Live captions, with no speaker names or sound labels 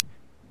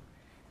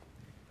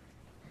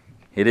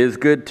It is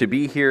good to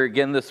be here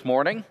again this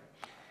morning.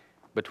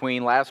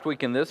 Between last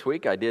week and this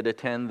week, I did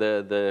attend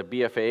the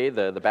BFA,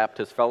 the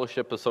Baptist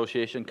Fellowship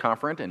Association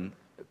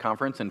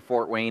conference in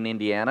Fort Wayne,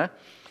 Indiana.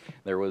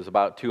 There was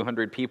about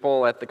 200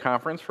 people at the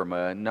conference from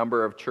a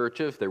number of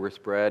churches. They were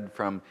spread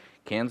from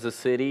Kansas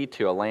City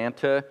to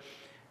Atlanta,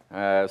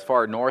 as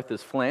far north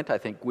as Flint. I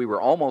think we were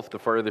almost the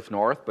furthest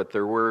north, but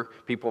there were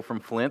people from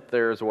Flint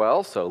there as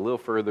well, so a little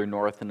further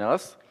north than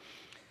us.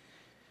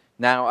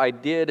 Now, I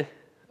did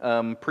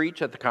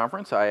preach at the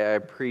conference. I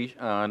preached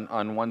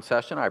on one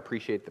session. I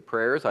appreciate the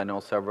prayers. I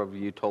know several of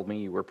you told me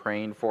you were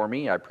praying for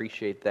me. I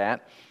appreciate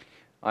that.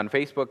 On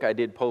Facebook, I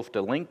did post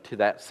a link to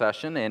that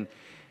session, and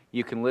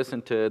you can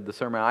listen to the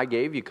sermon I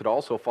gave. You could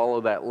also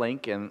follow that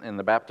link, and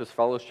the Baptist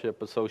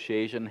Fellowship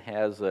Association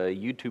has a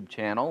YouTube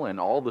channel,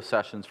 and all the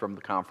sessions from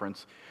the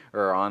conference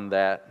are on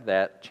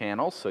that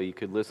channel, so you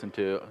could listen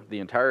to the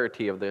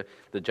entirety of the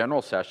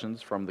general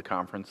sessions from the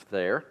conference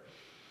there.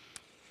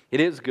 It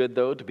is good,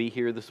 though, to be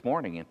here this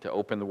morning and to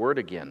open the Word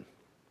again.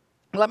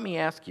 Let me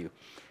ask you,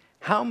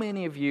 how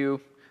many of you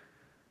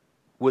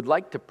would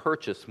like to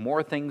purchase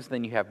more things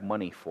than you have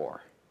money for?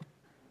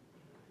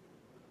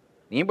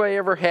 Anybody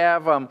ever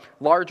have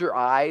larger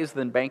eyes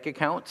than bank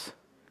accounts?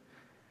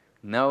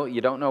 No,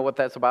 you don't know what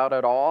that's about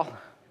at all?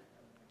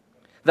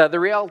 The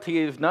reality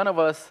is none of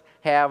us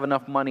have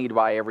enough money to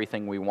buy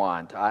everything we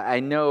want. I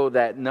know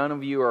that none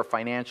of you are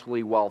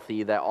financially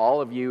wealthy, that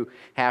all of you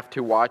have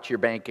to watch your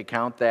bank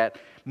account, that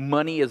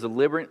money is a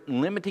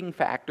limiting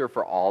factor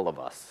for all of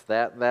us.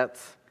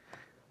 That's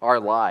our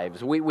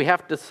lives. We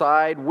have to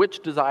decide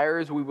which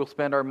desires we will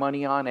spend our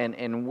money on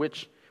and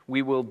which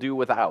we will do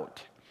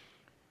without.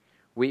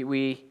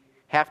 We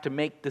have to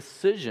make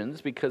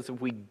decisions because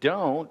if we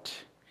don't,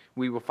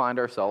 we will find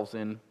ourselves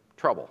in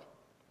trouble.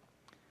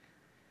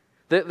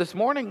 This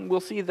morning, we'll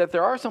see that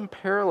there are some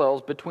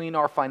parallels between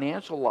our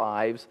financial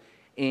lives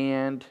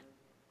and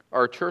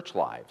our church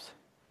lives.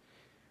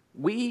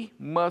 We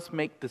must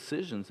make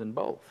decisions in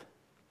both.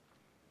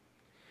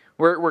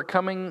 We're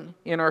coming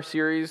in our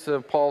series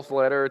of Paul's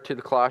letter to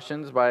the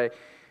Colossians by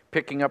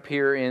picking up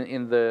here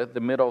in the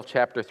middle of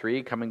chapter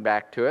 3, coming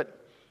back to it.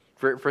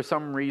 For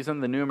some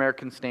reason, the New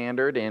American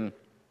Standard and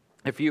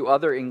a few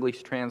other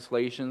English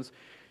translations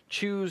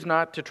choose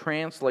not to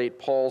translate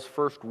Paul's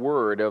first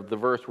word of the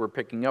verse we're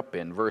picking up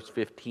in, verse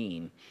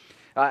 15.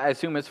 I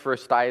assume it's for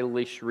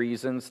stylistic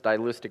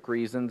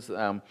reasons,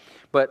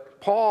 but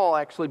Paul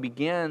actually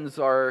begins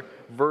our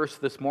verse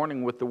this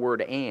morning with the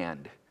word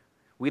 "and."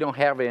 We don't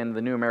have it in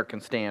the New American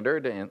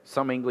Standard, and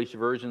some English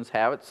versions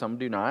have it, some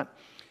do not.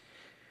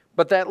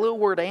 But that little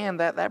word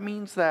 "and," that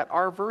means that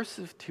our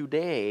verses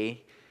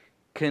today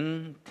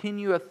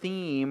continue a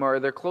theme, or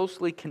they're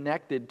closely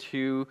connected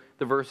to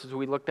the verses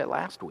we looked at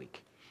last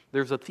week.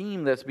 There's a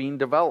theme that's being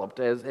developed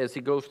as he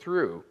goes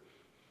through.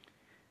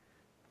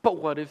 But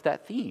what is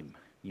that theme,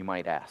 you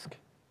might ask?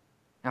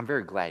 I'm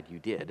very glad you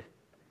did.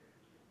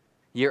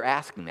 You're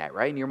asking that,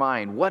 right, in your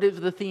mind. What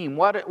is the theme?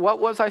 What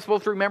was I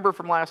supposed to remember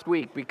from last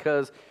week?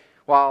 Because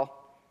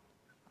while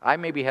I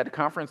maybe had a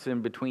conference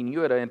in between, you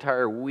had an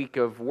entire week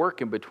of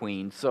work in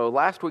between. So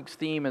last week's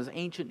theme is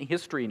ancient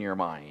history in your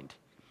mind.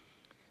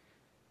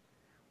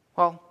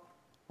 Well,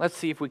 let's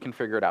see if we can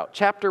figure it out.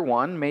 Chapter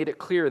 1 made it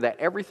clear that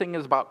everything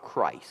is about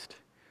Christ.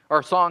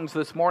 Our songs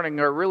this morning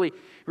are really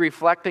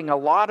reflecting a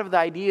lot of the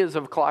ideas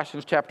of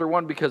Colossians chapter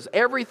 1 because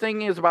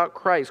everything is about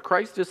Christ.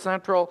 Christ is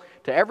central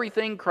to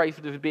everything. Christ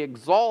is to be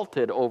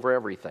exalted over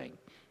everything.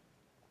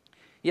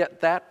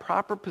 Yet that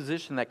proper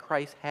position that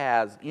Christ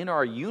has in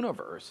our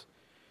universe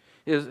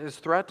is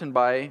threatened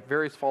by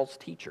various false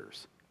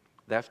teachers.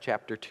 That's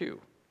chapter 2.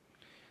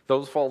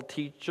 Those false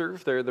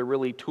teachers, they're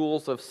really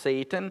tools of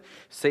Satan.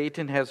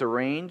 Satan has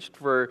arranged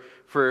for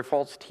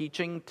false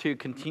teaching to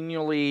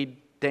continually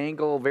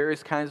dangle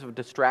various kinds of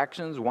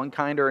distractions, one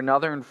kind or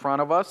another, in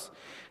front of us.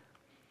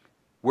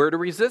 We're to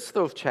resist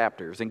those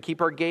chapters and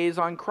keep our gaze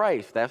on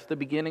Christ. That's the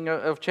beginning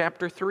of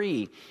chapter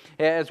 3.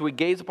 As we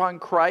gaze upon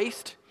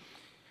Christ,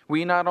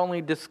 we not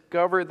only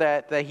discover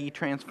that He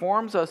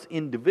transforms us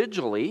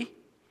individually,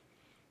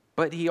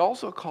 but He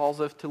also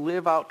calls us to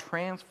live out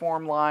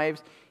transformed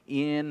lives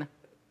in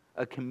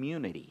a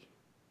community,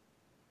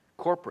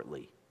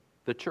 corporately,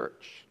 the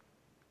church.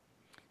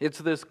 It's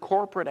this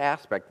corporate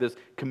aspect, this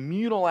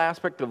communal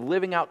aspect of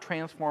living out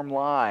transformed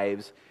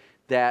lives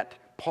that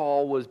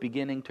Paul was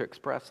beginning to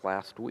express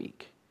last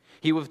week.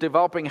 He was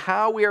developing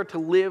how we are to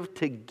live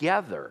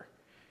together.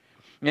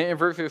 In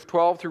verses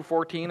 12 through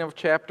 14 of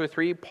chapter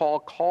 3, Paul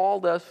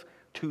called us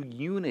to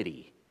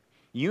unity.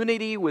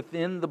 Unity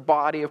within the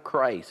body of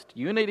Christ.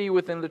 Unity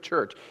within the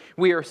church.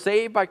 We are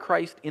saved by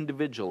Christ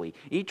individually.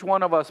 Each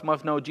one of us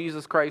must know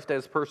Jesus Christ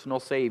as personal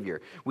Savior.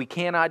 We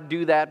cannot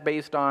do that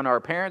based on our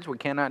parents. We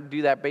cannot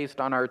do that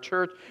based on our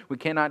church. We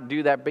cannot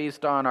do that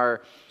based on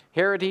our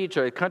heritage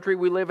or the country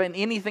we live in.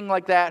 Anything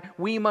like that.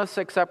 We must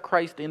accept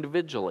Christ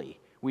individually.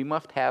 We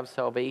must have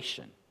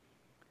salvation.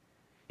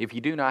 If you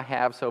do not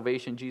have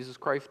salvation, Jesus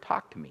Christ,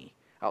 talk to me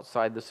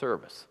outside the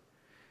service.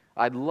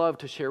 I'd love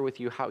to share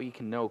with you how you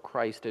can know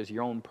Christ as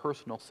your own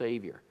personal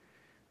Savior.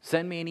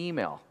 Send me an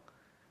email.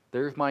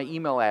 There's my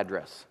email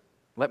address.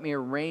 Let me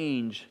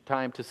arrange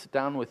time to sit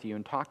down with you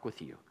and talk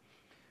with you.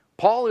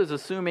 Paul is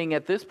assuming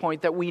at this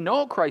point that we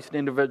know Christ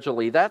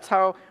individually. That's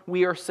how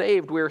we are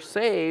saved. We are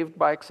saved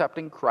by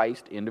accepting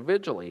Christ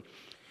individually.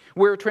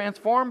 We're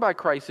transformed by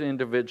Christ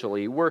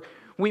individually.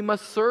 We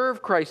must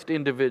serve Christ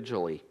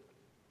individually.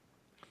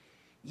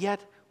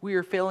 Yet we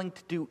are failing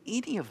to do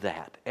any of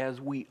that as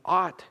we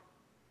ought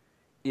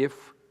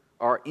if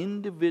our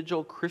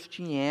individual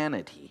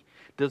Christianity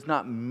does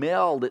not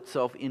meld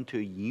itself into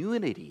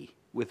unity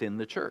within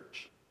the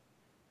church.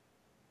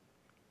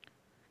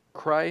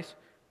 Christ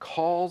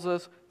calls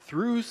us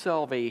through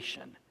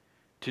salvation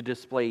to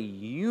display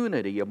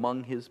unity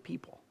among his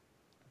people,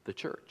 the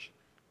church.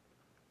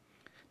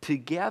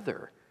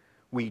 Together,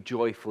 we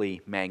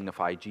joyfully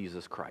magnify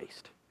Jesus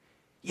Christ.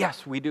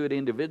 Yes, we do it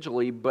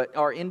individually, but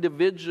our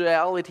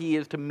individuality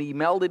is to be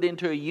melded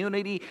into a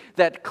unity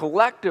that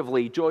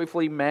collectively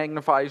joyfully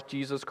magnifies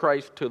Jesus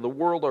Christ to the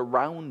world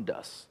around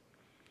us.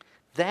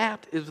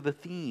 That is the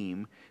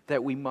theme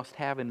that we must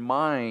have in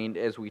mind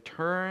as we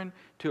turn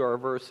to our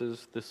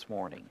verses this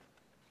morning.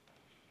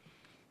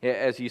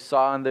 As you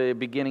saw on the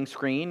beginning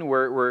screen,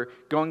 we're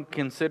going to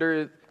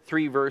consider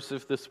 3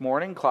 verses this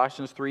morning,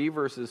 Colossians 3,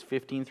 verses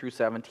 15 through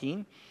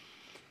 17.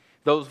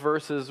 Those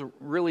verses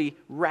really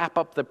wrap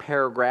up the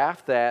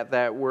paragraph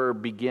that we're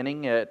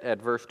beginning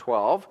at verse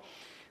 12.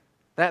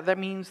 That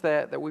means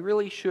that we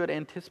really should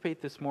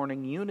anticipate this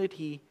morning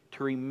unity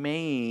to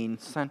remain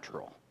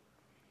central.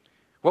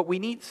 What we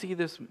need to see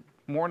this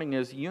morning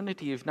is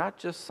unity is not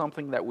just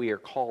something that we are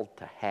called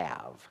to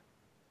have.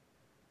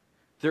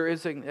 There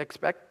is an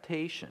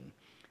expectation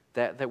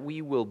that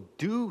we will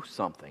do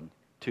something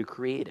to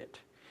create it.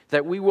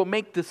 That we will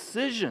make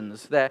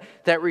decisions that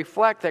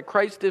reflect that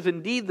Christ is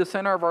indeed the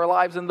center of our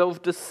lives, and those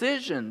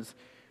decisions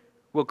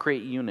will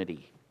create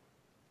unity.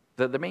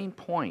 The main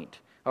point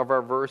of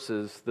our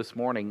verses this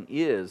morning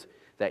is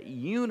that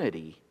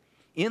unity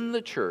in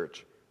the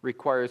church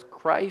requires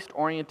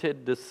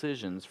Christ-oriented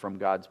decisions from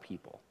God's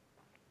people.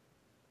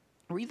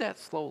 Read that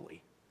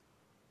slowly.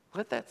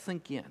 Let that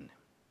sink in.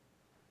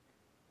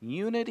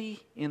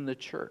 Unity in the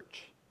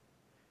church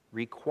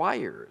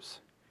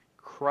requires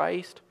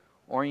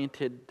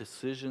Christ-oriented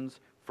decisions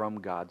from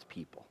God's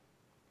people.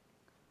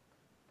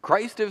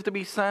 Christ is to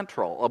be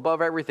central above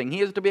everything.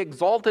 He is to be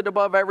exalted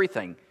above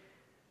everything.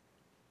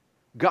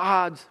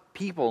 God's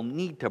people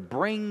need to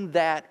bring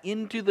that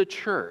into the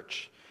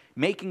church,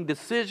 making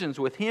decisions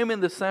with Him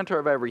in the center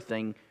of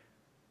everything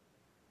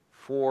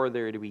for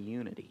there to be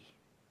unity.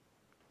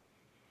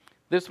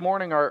 This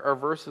morning, our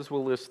verses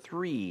will list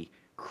 3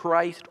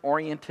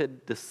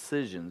 Christ-oriented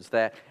decisions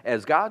that,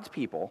 as God's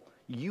people,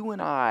 you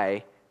and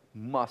I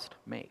must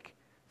make.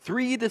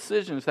 3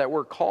 decisions that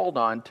we're called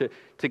on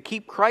to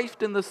keep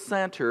Christ in the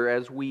center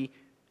as we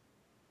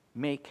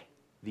make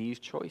these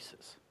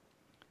choices.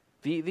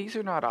 These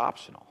are not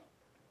optional.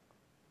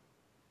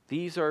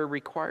 These are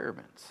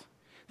requirements.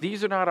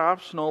 These are not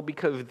optional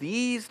because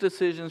these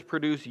decisions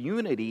produce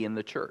unity in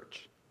the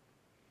church.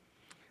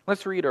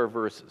 Let's read our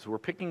verses. We're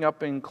picking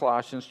up in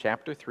Colossians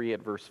chapter 3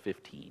 at verse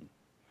 15.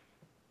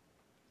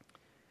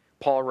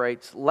 Paul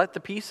writes, "Let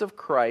the peace of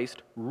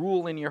Christ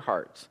rule in your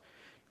hearts,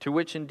 to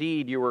which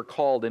indeed you were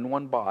called in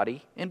one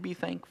body, and be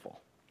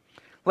thankful.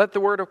 Let the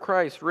word of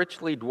Christ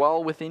richly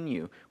dwell within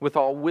you, with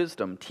all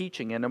wisdom,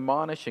 teaching and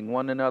admonishing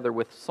one another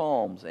with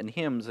psalms and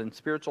hymns and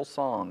spiritual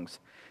songs,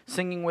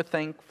 singing with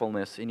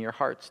thankfulness in your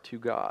hearts to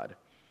God.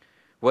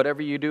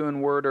 Whatever you do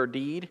in word or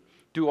deed,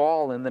 do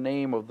all in the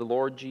name of the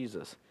Lord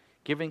Jesus,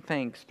 giving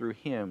thanks through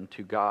him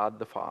to God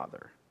the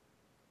Father."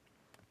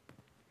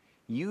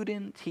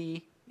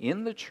 Unity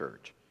in the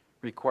church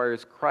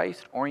requires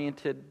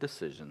Christ-oriented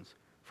decisions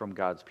from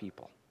God's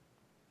people.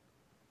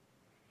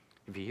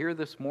 If you're here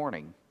this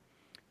morning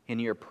in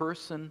your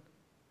person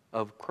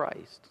of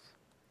Christ,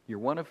 you're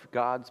one of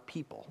God's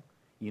people,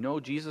 you know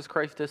Jesus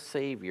Christ as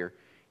Savior,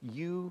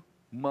 you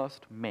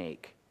must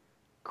make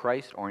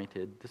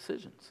Christ-oriented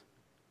decisions.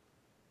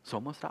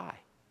 So must I.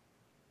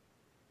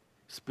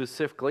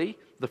 Specifically,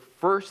 the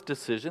first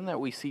decision that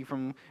we see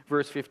from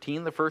verse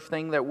 15, the first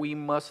thing that we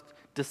must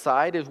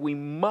decide is we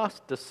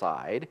must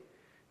decide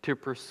to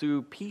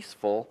pursue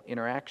peaceful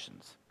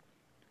interactions.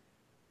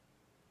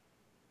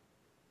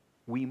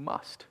 We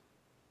must.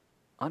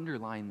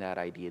 Underline that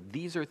idea.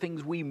 These are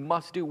things we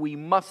must do. We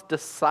must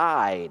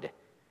decide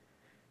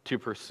to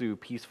pursue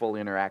peaceful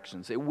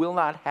interactions. It will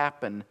not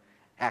happen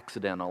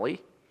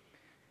accidentally.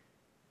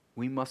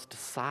 We must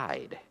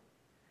decide.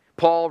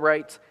 Paul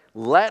writes,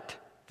 "Let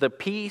the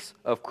peace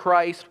of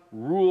Christ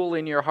rule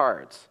in your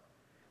hearts."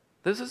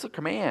 This is a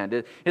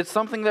command. It's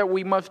something that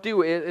we must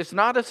do. It's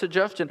not a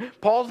suggestion.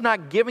 Paul's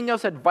not giving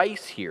us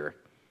advice here.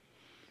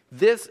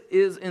 This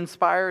is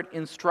inspired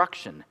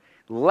instruction.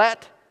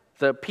 Let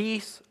the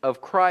peace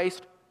of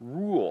Christ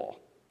rule.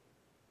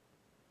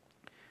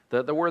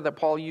 The word that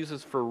Paul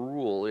uses for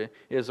rule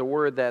is a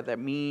word that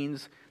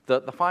means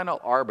the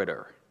final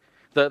arbiter,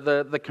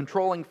 the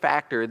controlling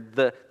factor,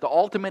 the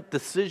ultimate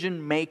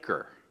decision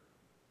maker,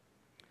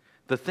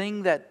 the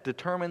thing that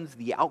determines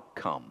the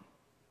outcome.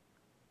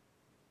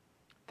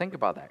 Think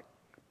about that.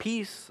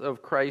 Peace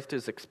of Christ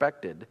is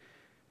expected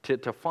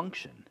to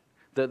function.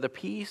 The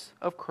peace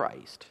of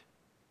Christ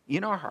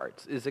in our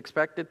hearts is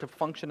expected to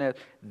function as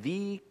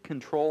the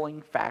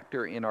controlling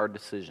factor in our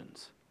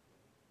decisions.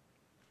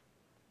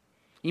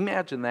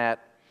 Imagine that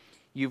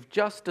you've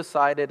just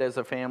decided as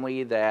a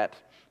family that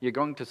you're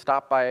going to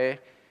stop by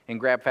and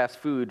grab fast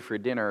food for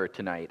dinner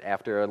tonight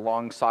after a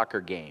long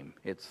soccer game.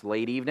 It's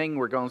late evening,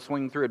 we're going to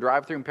swing through a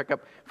drive-thru and pick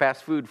up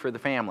fast food for the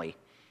family.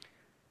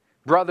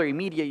 Brother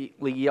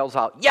immediately yells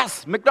out,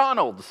 "Yes,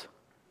 McDonald's!"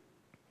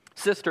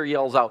 Sister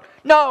yells out,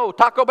 "No,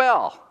 Taco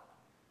Bell!"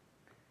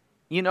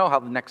 You know how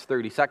the next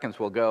 30 seconds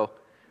will go,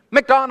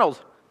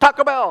 "McDonald's,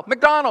 Taco Bell,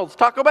 McDonald's,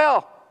 Taco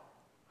Bell!"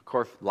 Of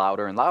course,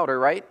 louder and louder,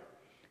 right?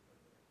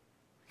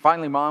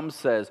 Finally, Mom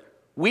says,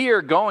 "We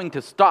are going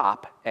to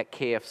stop at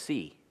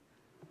KFC."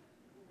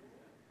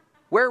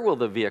 Where will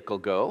the vehicle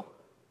go?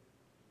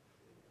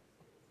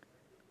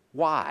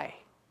 Why?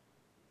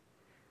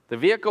 The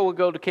vehicle will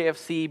go to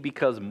KFC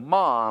because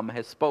Mom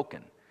has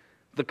spoken.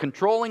 The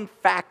controlling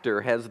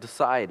factor has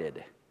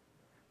decided.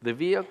 The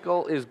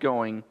vehicle is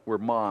going where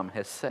Mom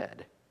has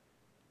said.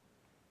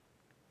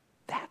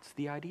 That's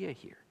the idea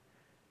here.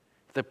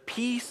 The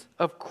peace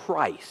of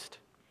Christ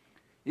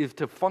is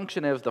to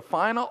function as the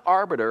final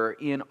arbiter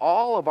in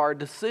all of our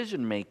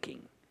decision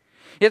making.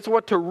 It's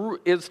what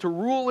is to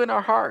rule in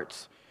our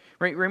hearts.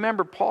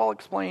 Remember, Paul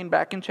explained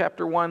back in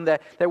chapter 1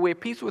 that we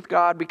have peace with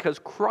God because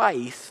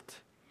Christ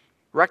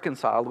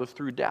reconciled us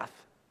through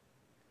death.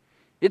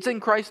 It's in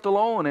Christ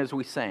alone, as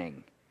we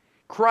sang.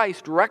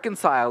 Christ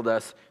reconciled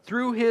us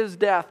through his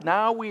death.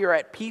 Now we are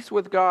at peace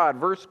with God.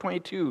 Verse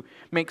 22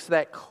 makes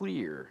that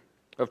clear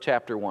of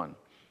chapter 1.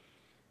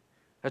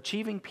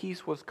 Achieving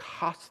peace was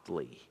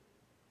costly.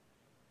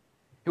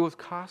 It was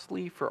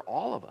costly for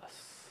all of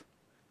us.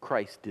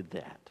 Christ did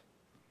that.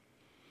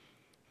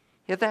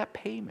 Yet that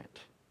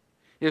payment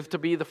is to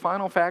be the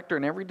final factor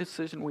in every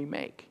decision we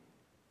make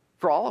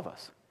for all of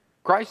us.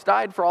 Christ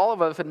died for all of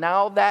us, and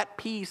now that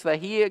peace that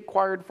he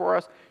acquired for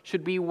us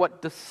should be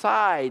what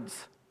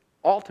decides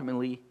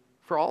ultimately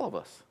for all of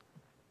us.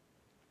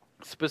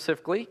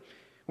 Specifically,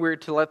 we're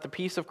to let the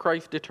peace of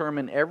Christ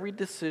determine every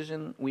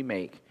decision we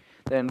make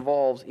that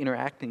involves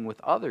interacting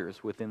with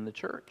others within the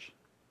church.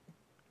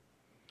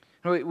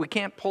 We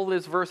can't pull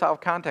this verse out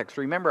of context.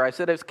 Remember, I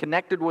said it's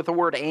connected with the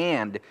word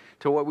 "and"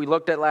 to what we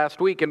looked at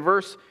last week. In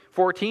verse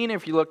 14,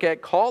 if you look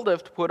at, called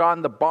us to put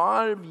on the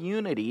bond of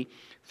unity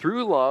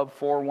through love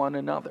for one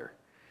another.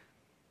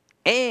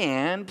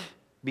 And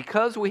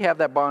because we have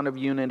that bond of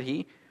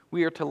unity,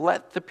 we are to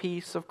let the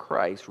peace of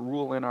Christ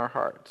rule in our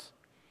hearts.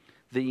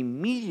 The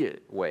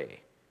immediate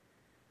way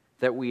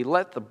that we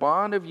let the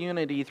bond of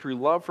unity through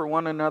love for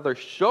one another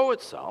show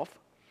itself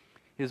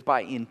is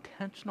by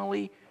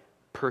intentionally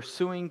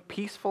pursuing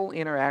peaceful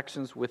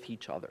interactions with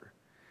each other,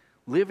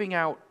 living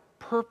out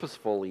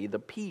purposefully the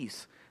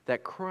peace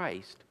that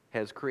Christ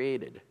has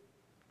created.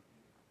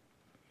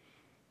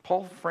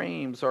 Paul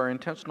frames our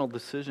intentional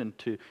decision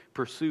to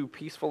pursue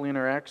peaceful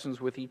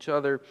interactions with each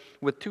other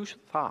with two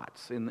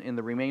thoughts in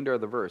the remainder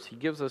of the verse. He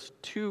gives us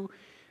two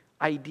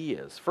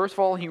ideas. First of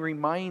all, he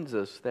reminds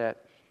us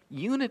that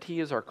unity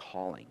is our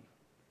calling.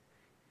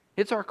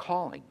 It's our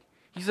calling.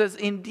 He says,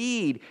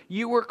 indeed,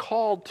 you were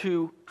called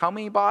to how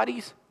many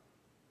bodies?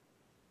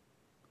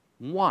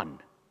 One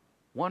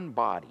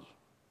body.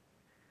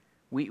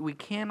 We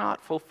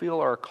cannot fulfill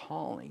our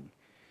calling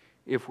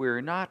if we're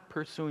not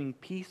pursuing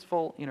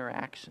peaceful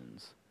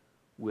interactions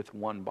with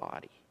one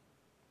body.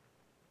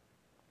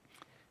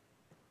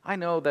 I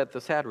know that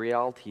the sad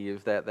reality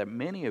is that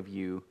many of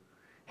you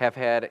have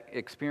had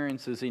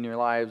experiences in your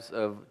lives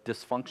of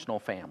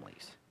dysfunctional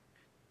families.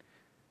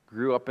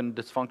 Grew up in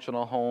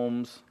dysfunctional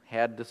homes,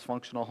 had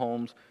dysfunctional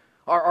homes.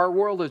 Our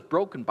world is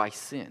broken by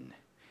sin.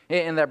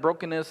 And that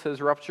brokenness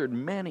has ruptured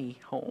many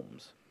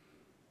homes.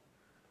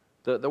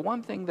 The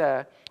one thing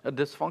that a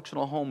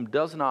dysfunctional home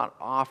does not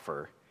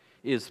offer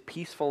is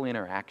peaceful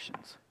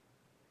interactions.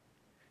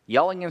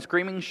 Yelling and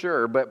screaming,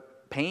 sure,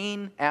 but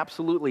pain,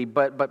 absolutely.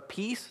 But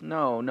peace,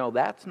 no,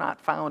 that's not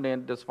found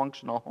in a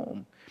dysfunctional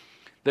home.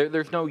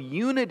 There's no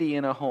unity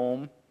in a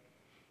home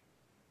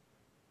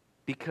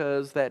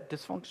because that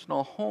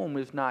dysfunctional home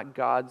is not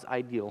God's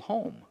ideal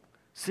home.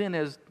 Sin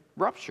has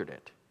ruptured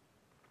it.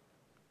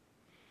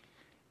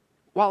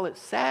 While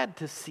it's sad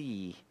to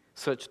see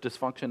such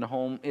dysfunction in a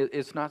home,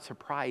 it's not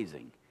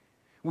surprising.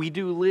 We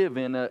do live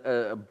in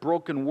a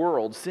broken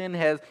world. Sin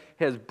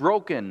has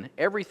broken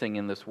everything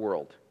in this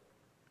world.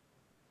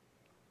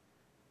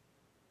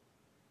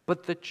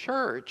 But the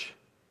church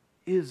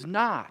is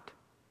not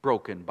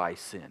broken by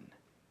sin.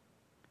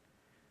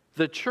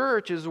 The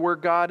church is where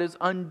God is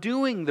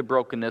undoing the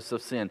brokenness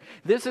of sin.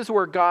 This is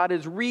where God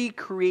is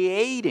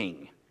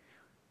recreating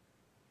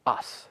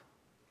us.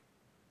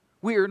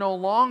 We are no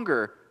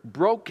longer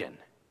broken.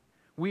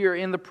 We are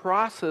in the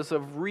process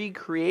of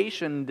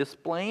recreation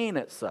displaying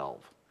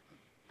itself.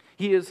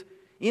 He is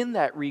in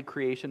that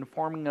recreation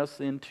forming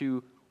us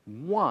into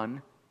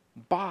one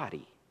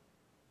body.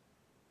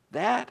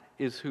 That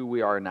is who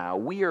we are now.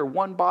 We are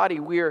one body.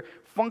 We are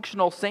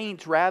functional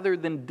saints rather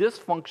than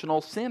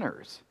dysfunctional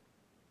sinners.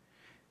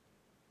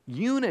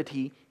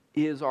 Unity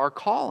is our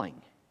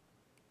calling.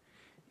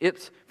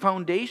 It's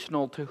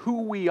foundational to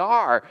who we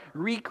are,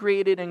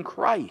 recreated in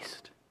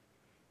Christ.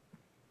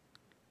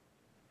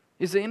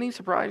 Is it any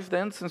surprise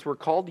then, since we're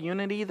called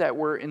unity, that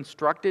we're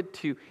instructed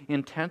to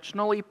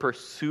intentionally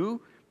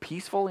pursue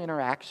peaceful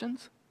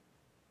interactions?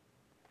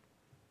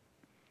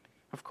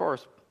 Of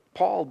course,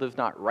 Paul does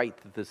not write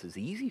that this is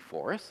easy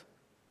for us.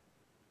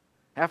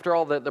 After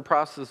all, the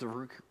process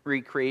of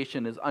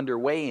recreation is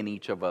underway in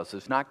each of us.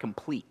 It's not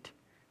complete.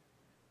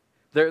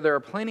 There are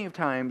plenty of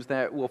times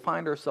that we'll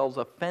find ourselves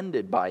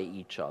offended by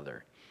each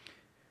other.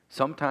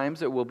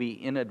 Sometimes it will be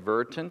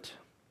inadvertent,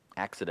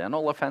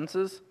 accidental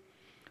offenses.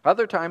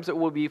 Other times it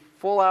will be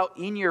full out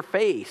in your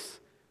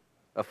face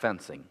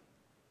offensing.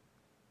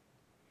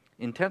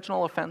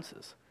 Intentional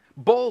offenses.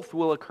 Both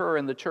will occur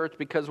in the church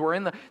because we're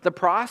in the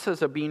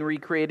process of being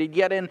recreated.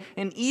 Yet in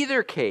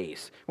either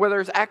case, whether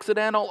it's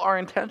accidental or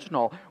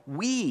intentional,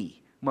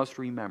 we must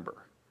remember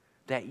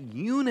that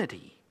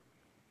unity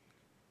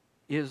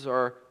is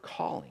our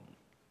calling.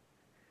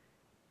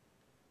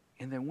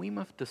 And then we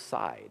must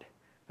decide,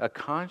 a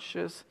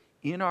conscious,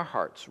 in our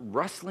hearts,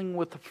 wrestling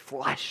with the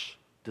flesh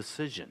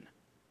decision.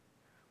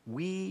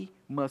 We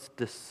must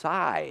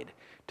decide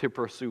to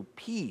pursue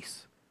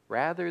peace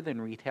rather than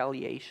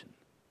retaliation.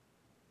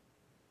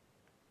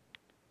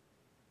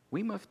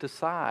 We must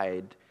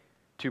decide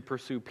to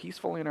pursue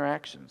peaceful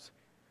interactions.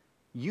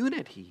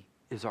 Unity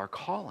is our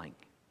calling.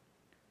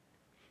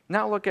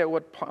 Now look at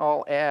what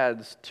Paul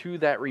adds to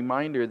that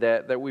reminder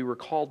that we were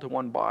called to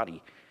one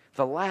body.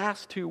 The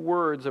last two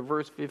words of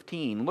verse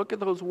 15. Look at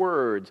those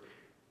words.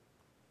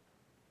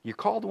 You're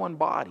called to one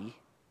body.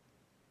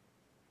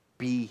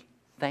 Be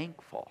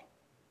thankful.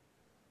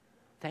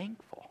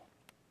 Thankful.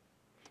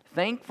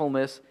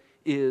 Thankfulness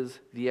is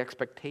the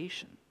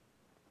expectation.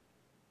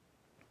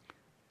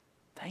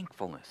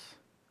 Thankfulness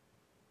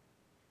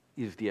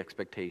is the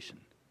expectation.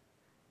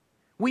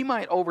 We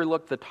might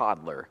overlook the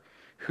toddler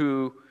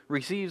who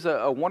receives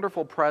a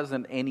wonderful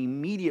present and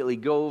immediately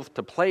goes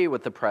to play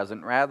with the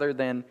present rather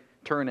than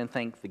turn and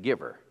thank the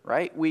giver,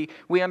 right? We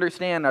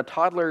understand a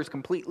toddler is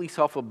completely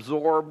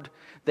self-absorbed.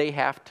 They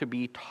have to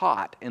be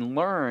taught and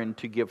learn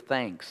to give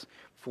thanks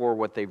for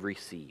what they've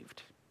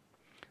received.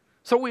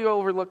 So we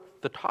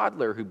overlook the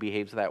toddler who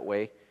behaves that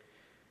way.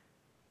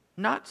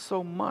 Not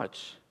so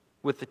much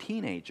with the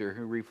teenager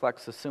who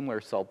reflects a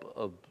similar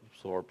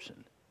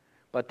self-absorption.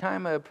 By the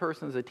time a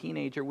person is a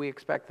teenager, we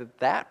expect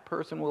that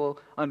person will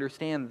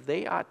understand that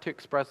they ought to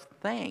express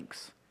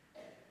thanks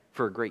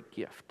for a great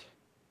gift.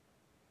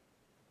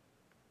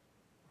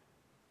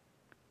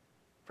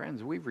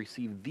 Friends, we've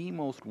received the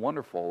most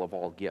wonderful of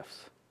all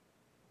gifts.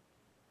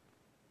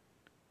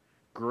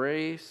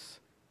 Grace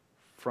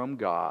from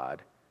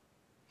God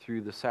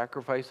through the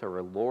sacrifice of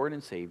our Lord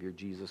and Savior,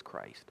 Jesus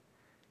Christ.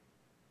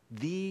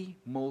 The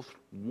most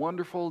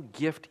wonderful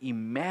gift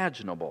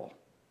imaginable.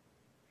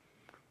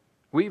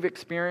 We've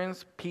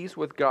experienced peace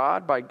with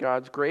God by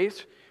God's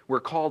grace.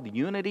 We're called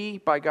unity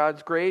by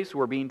God's grace.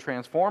 We're being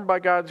transformed by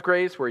God's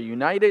grace. We're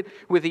united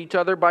with each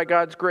other by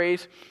God's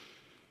grace.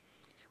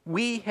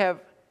 We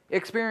have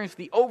experienced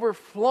the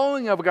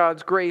overflowing of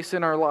God's grace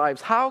in our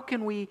lives. How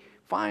can we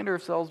find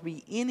ourselves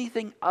be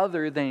anything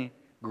other than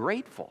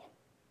grateful?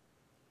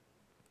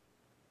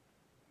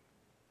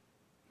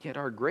 Yet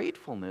our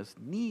gratefulness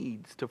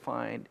needs to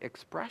find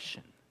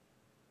expression.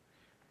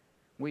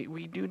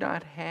 We do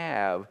not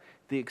have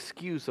the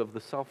excuse of the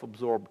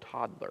self-absorbed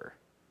toddler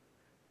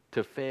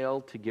to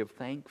fail to give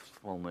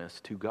thankfulness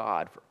to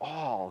God for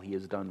all He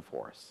has done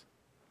for us.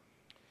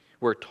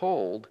 We're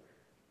told,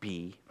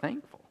 be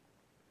thankful.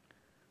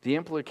 The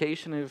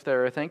implication is that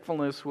our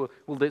thankfulness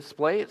will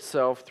display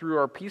itself through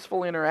our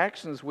peaceful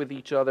interactions with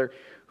each other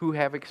who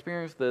have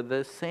experienced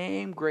the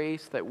same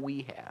grace that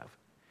we have.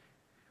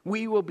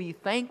 We will be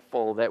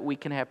thankful that we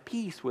can have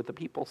peace with the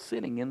people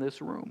sitting in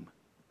this room,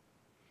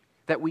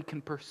 that we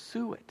can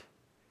pursue it.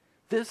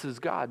 This is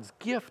God's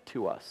gift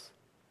to us.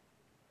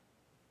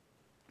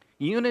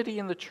 Unity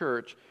in the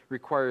church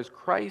requires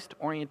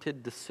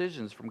Christ-oriented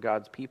decisions from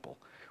God's people.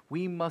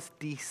 We must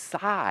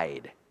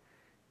decide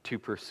to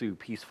pursue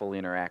peaceful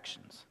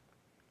interactions.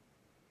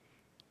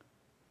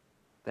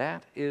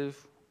 That is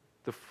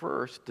the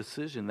first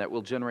decision that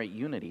will generate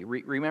unity.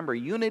 Remember,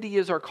 unity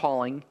is our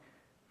calling.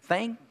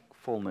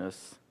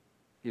 Thankfulness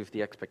is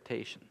the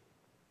expectation.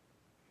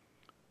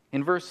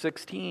 In verse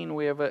 16,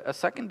 we have a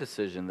second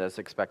decision that's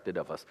expected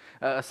of us,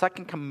 a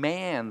second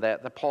command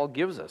that Paul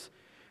gives us.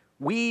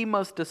 We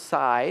must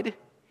decide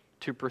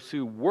to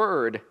pursue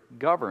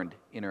word-governed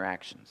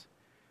interactions.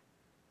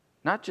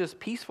 Not just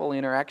peaceful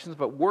interactions,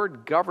 but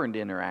word-governed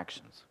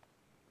interactions.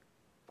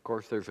 Of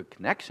course, there's a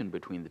connection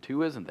between the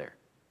two, isn't there?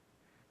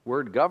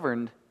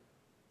 Word-governed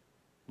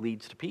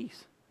leads to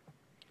peace.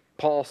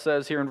 Paul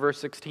says here in verse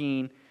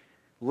 16,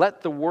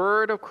 let the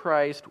word of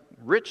Christ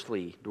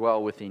richly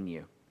dwell within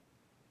you.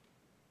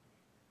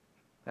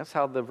 That's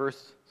how the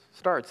verse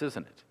starts,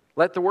 isn't it?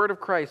 Let the word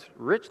of Christ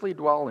richly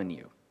dwell in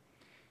you.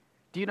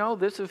 Do you know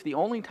this is the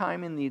only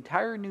time in the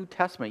entire New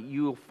Testament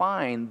you will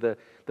find the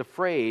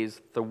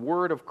phrase, the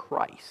word of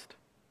Christ?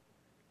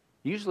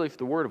 Usually it's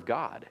the word of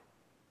God.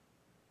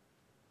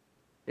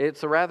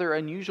 It's a rather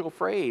unusual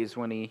phrase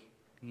when he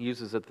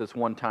uses it this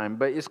one time,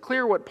 but it's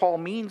clear what Paul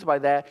means by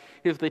that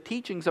is the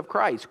teachings of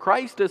Christ.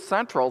 Christ is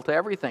central to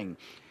everything.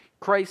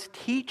 Christ's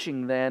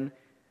teaching then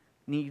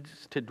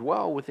needs to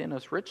dwell within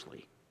us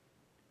richly.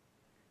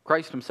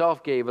 Christ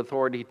himself gave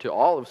authority to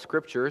all of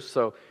Scripture,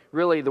 so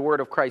really the word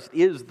of Christ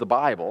is the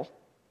Bible.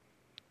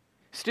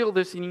 Still,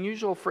 this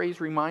unusual phrase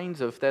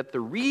reminds us that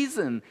the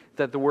reason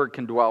that the word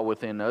can dwell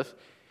within us,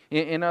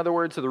 in other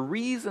words, the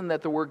reason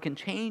that the word can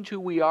change who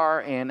we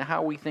are and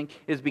how we think,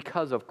 is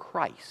because of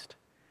Christ.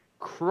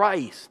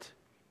 Christ.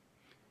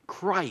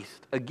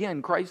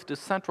 Again, Christ is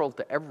central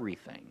to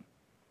everything.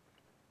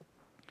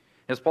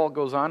 As Paul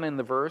goes on in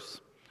the verse,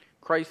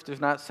 Christ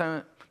is not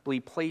simply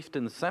placed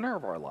in the center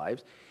of our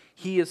lives.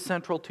 He is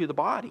central to the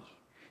body.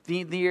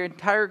 The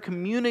entire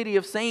community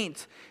of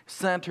saints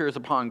centers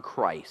upon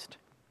Christ.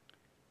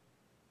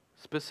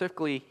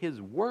 Specifically, His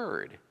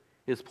Word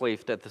is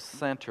placed at the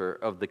center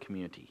of the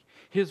community.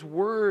 His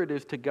Word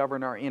is to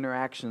govern our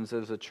interactions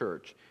as a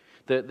church.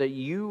 The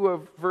you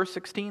of verse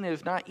 16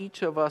 is not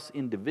each of us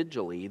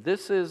individually.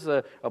 This is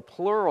a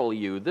plural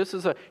you. This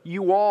is a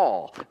you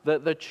all,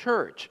 the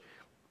church.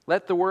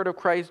 Let the Word of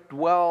Christ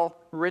dwell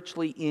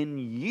richly in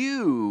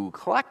you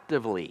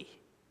collectively.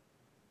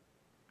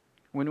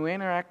 When we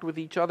interact with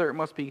each other, it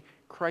must be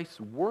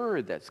Christ's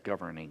Word that's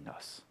governing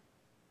us.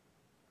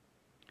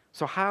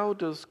 So how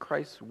does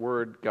Christ's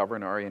Word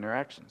govern our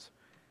interactions?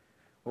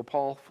 Well,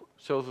 Paul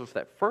shows us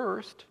that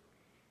first,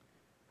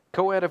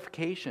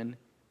 co-edification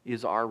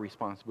is our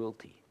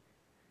responsibility.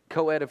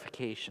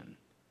 Co-edification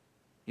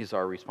is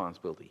our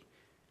responsibility.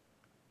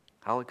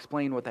 I'll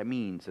explain what that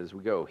means as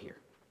we go here.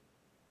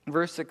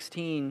 Verse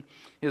 16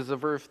 is a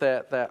verse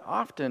that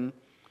often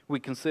we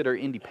consider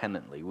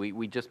independently.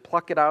 We just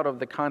pluck it out of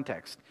the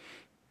context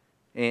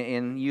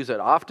and use it.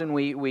 Often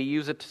we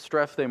use it to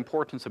stress the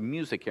importance of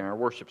music in our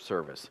worship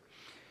service.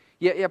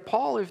 Yet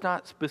Paul is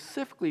not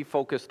specifically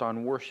focused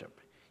on worship.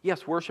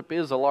 Yes, worship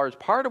is a large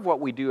part of what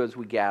we do as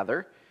we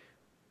gather,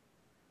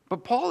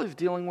 but Paul is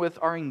dealing with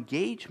our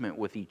engagement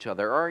with each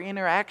other, our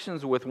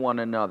interactions with one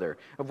another,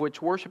 of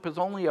which worship is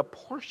only a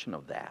portion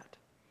of that.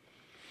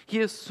 He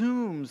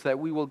assumes that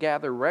we will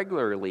gather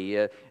regularly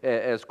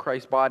as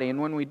Christ's body, and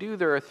when we do,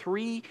 there are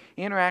three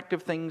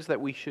interactive things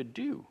that we should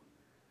do: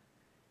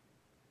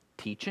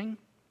 teaching,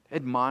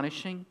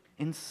 admonishing,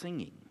 and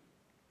singing.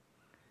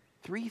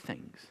 Three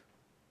things.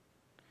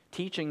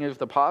 Teaching is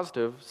the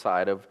positive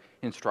side of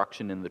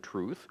instruction in the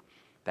truth.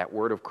 That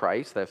word of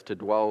Christ that's to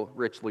dwell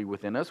richly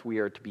within us. We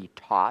are to be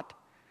taught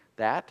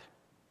that.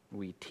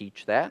 We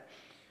teach that.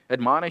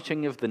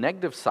 Admonishing is the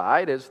negative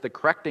side, is the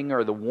correcting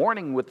or the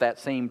warning with that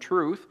same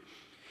truth.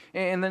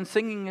 And then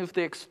singing is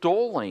the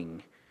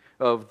extolling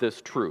of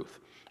this truth.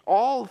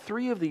 All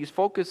three of these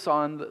focus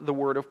on the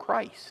word of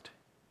Christ.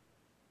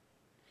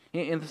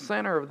 In the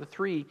center of the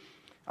three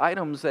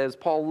items, as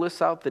Paul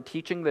lists out the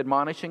teaching, the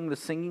admonishing, the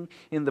singing,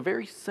 in the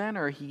very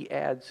center he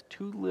adds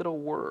two little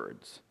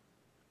words: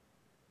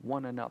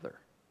 one another.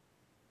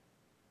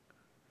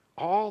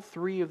 All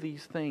three of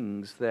these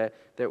things that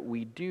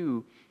we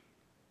do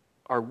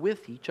are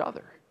with each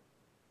other.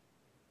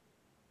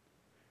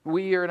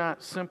 We are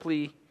not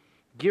simply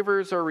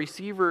givers or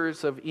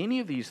receivers of any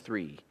of these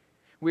three.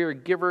 We are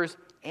givers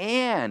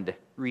and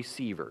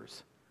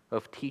receivers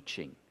of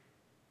teaching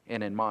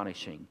and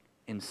admonishing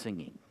and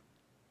singing.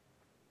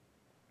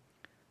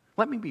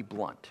 Let me be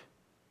blunt.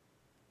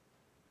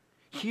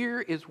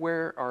 Here is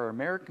where our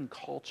American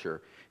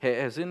culture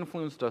has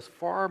influenced us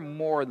far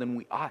more than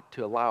we ought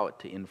to allow it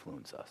to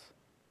influence us.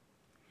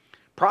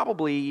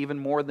 Probably even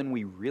more than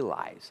we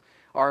realize.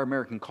 Our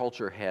American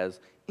culture has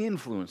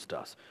influenced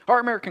us. Our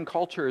American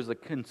culture is a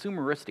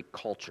consumeristic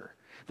culture.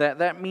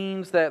 That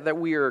means that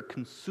we are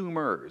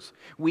consumers.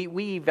 We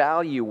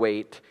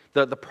evaluate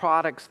the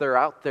products that are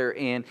out there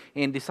and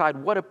decide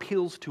what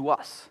appeals to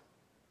us.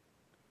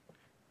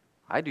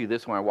 I do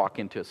this when I walk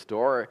into a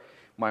store.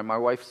 My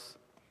wife's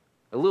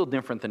a little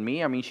different than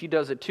me. I mean, she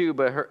does it too,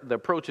 but the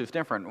approach is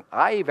different.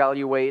 I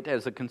evaluate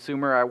as a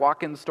consumer. I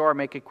walk in the store,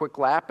 make a quick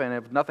lap, and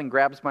if nothing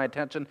grabs my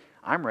attention,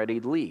 I'm ready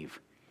to leave.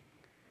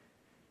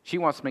 She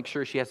wants to make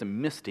sure she hasn't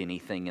missed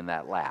anything in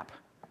that lap.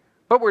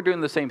 But we're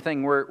doing the same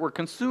thing. We're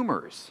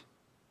consumers.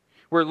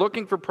 We're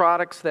looking for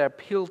products that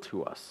appeal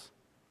to us.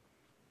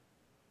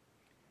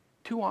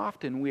 Too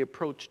often we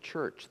approach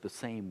church the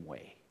same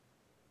way.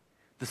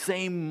 The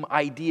same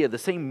idea, the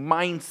same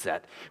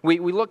mindset. We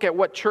look at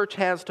what church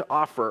has to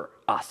offer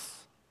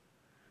us.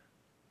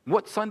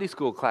 What Sunday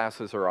school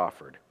classes are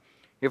offered.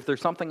 If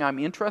there's something I'm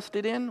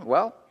interested in,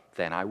 well,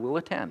 then I will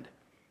attend.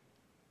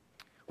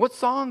 What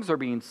songs are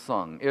being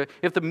sung?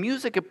 If the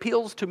music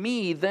appeals to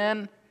me,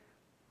 then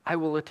I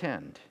will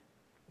attend.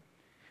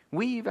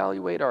 We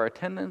evaluate our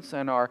attendance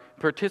and our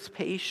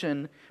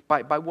participation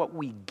by what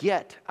we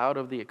get out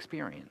of the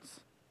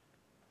experience.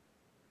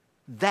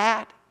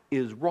 That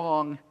is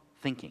wrong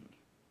thinking.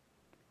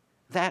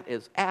 That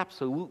is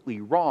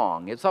absolutely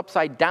wrong. It's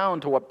upside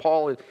down to what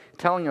Paul is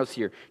telling us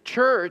here.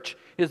 Church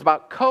is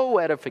about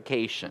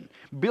co-edification,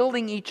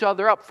 building each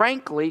other up.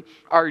 Frankly,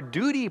 our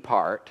duty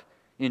part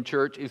in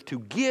church is to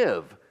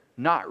give,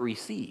 not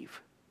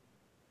receive.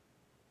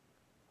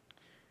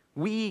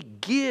 We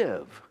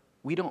give,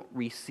 we don't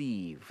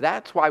receive.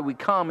 That's why we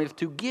come, is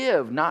to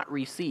give, not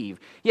receive.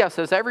 Yes,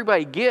 as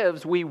everybody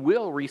gives, we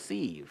will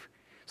receive.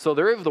 So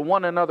there is the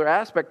one another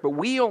aspect, but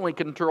we only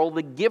control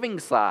the giving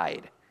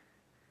side.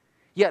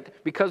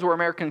 Yet, because we're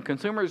American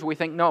consumers, we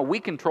think, no, we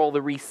control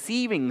the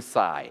receiving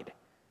side.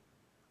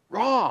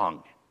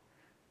 Wrong.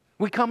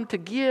 We come to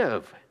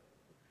give.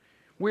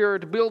 We are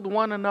to build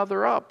one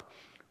another up.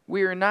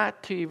 We are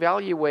not to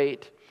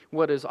evaluate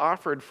what is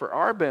offered for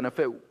our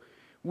benefit.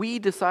 We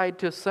decide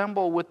to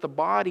assemble with the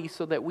body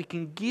so that we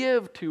can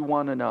give to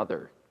one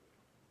another.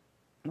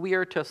 We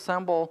are to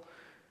assemble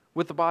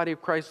with the body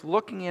of Christ,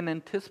 looking and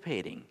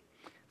anticipating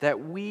that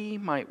we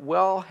might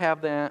well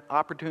have the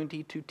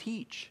opportunity to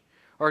teach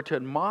or to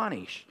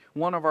admonish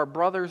one of our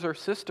brothers or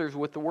sisters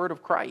with the word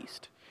of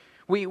Christ.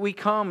 We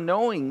come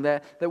knowing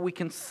that we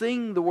can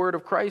sing the word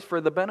of Christ for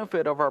the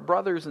benefit of our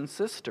brothers and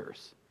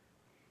sisters.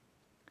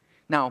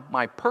 Now,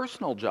 my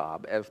personal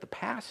job as the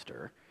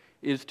pastor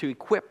is to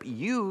equip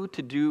you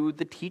to do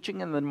the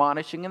teaching and the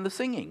admonishing and the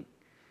singing.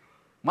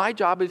 My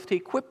job is to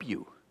equip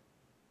you.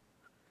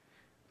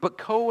 But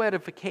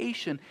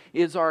co-edification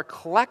is our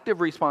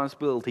collective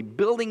responsibility.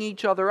 Building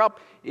each other up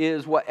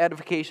is what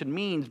edification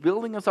means.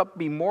 Building us up to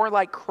be more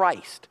like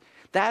Christ.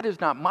 That is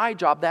not my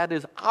job, that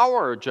is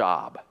our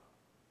job.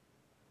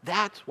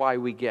 That's why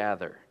we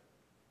gather.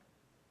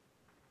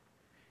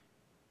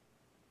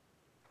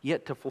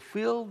 Yet to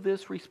fulfill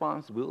this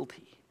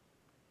responsibility,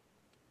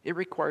 it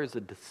requires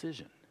a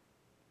decision.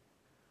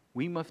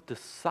 We must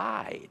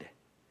decide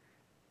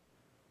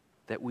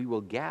that we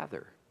will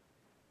gather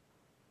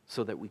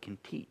so that we can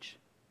teach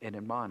and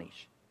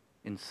admonish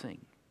and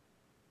sing.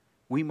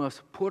 We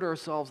must put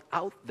ourselves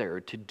out there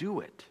to do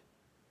it.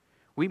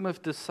 We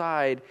must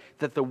decide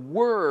that the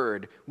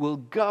Word will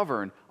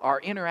govern our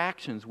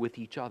interactions with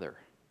each other.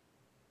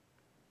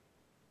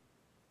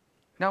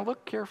 Now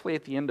look carefully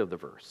at the end of the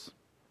verse.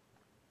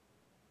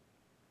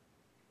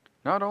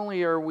 Not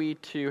only are we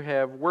to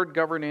have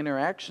Word-governed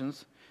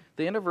interactions,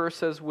 the end of the verse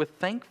says, with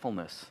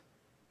thankfulness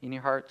in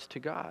your hearts to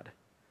God.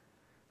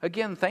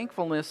 Again,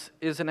 thankfulness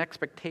is an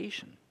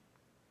expectation.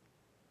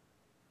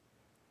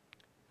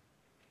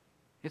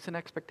 It's an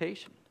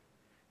expectation.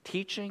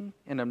 Teaching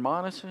and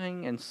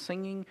admonishing and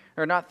singing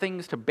are not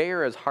things to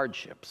bear as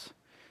hardships.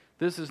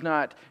 This is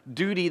not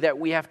duty that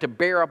we have to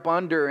bear up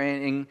under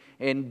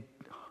and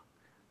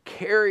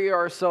carry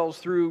ourselves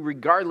through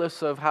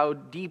regardless of how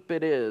deep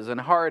it is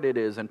and hard it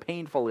is and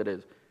painful it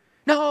is.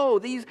 No,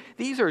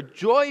 these are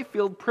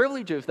joy-filled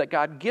privileges that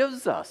God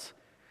gives us.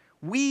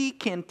 We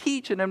can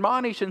teach and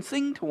admonish and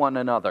sing to one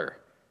another.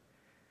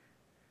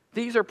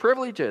 These are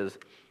privileges.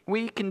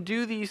 We can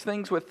do these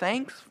things with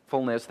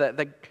thankfulness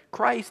that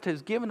Christ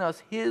has given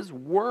us His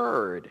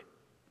Word.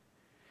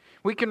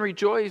 We can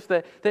rejoice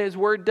that His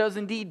Word does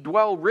indeed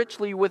dwell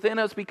richly within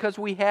us because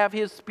we have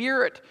His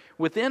Spirit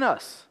within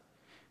us.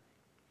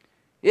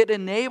 It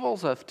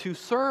enables us to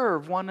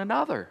serve one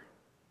another.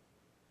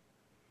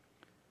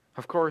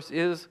 Of course,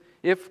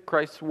 if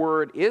Christ's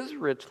Word is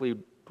richly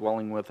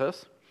dwelling with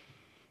us,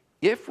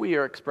 if we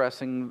are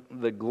expressing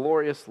the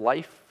glorious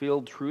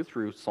life-filled truth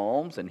through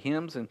psalms and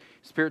hymns and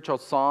spiritual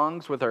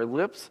songs with our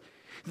lips,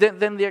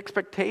 then the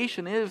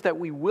expectation is that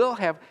we will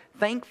have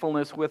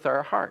thankfulness with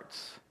our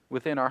hearts,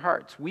 within our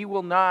hearts. We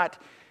will not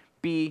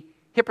be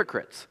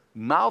hypocrites,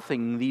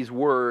 mouthing these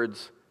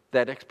words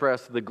that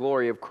express the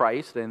glory of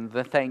Christ and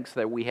the thanks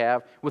that we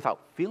have without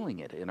feeling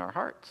it in our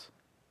hearts.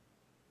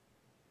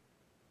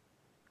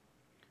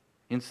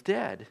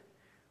 Instead,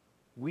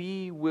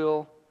 we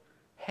will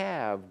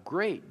have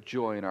great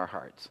joy in our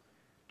hearts.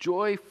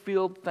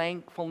 Joy-filled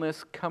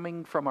thankfulness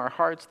coming from our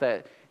hearts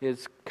that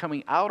is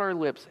coming out our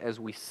lips as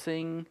we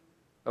sing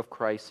of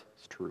Christ's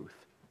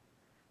truth,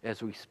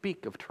 as we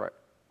speak of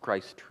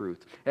Christ's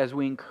truth, as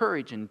we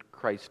encourage in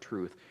Christ's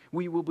truth.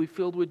 We will be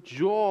filled with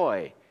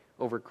joy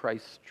over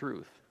Christ's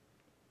truth.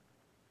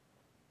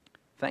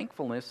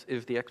 Thankfulness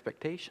is the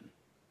expectation.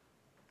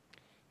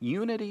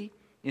 Unity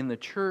in the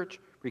church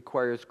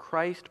requires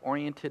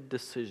Christ-oriented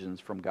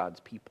decisions from God's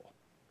people.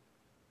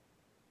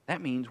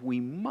 That means we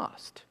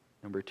must,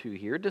 number 2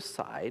 here,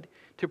 decide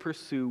to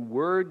pursue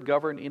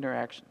Word-governed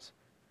interactions.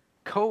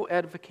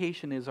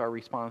 Co-edification is our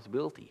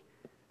responsibility.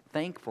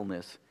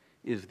 Thankfulness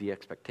is the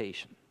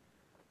expectation.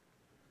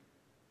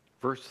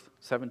 Verse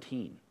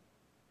 17,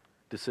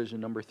 decision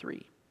number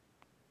 3.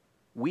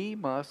 We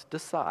must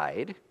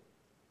decide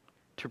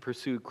to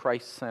pursue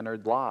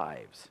Christ-centered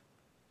lives.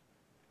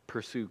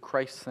 Pursue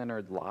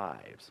Christ-centered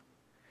lives.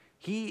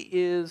 He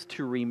is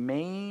to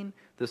remain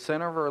the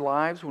center of our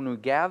lives when we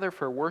gather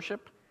for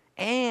worship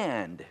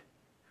and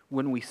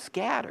when we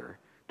scatter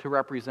to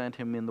represent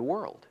Him in the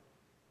world.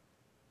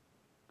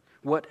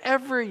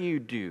 Whatever you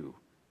do,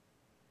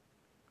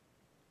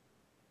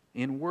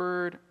 in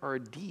word or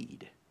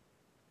deed,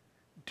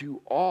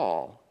 do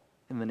all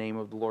in the name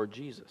of the Lord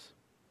Jesus.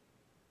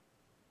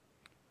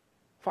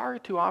 Far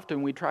too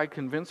often we try to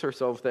convince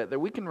ourselves that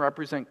we can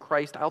represent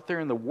Christ out there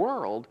in the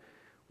world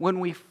when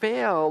we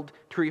failed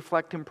to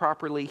reflect Him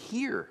properly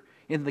here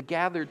in the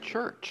gathered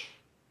church.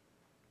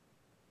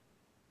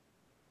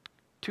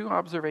 Two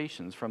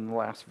observations from the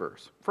last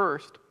verse.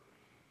 First,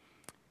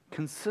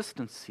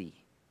 consistency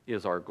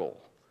is our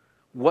goal.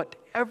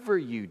 Whatever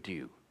you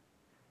do,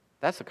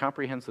 that's a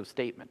comprehensive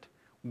statement.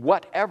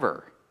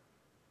 Whatever.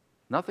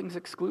 Nothing's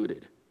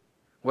excluded.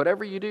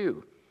 Whatever you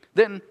do.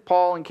 Then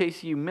Paul, in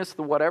case you missed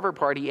the whatever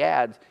part, he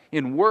adds,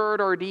 in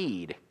word or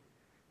deed.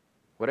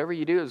 Whatever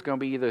you do is going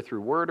to be either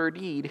through word or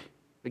deed.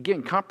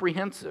 Again,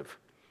 comprehensive.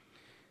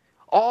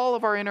 All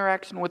of our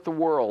interaction with the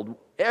world,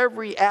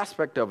 every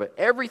aspect of it,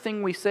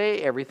 everything we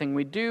say, everything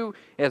we do,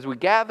 as we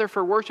gather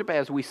for worship,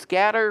 as we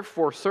scatter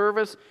for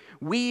service,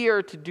 we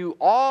are to do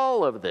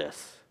all of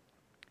this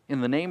in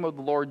the name of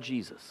the Lord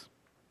Jesus.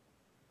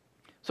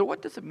 So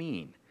what does it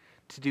mean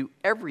to do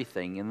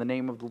everything in the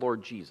name of the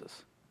Lord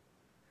Jesus?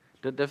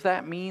 Does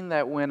that mean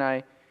that when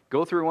I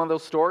go through one of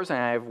those stores and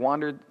I've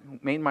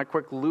made my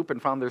quick loop and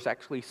found there's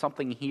actually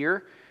something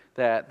here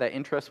that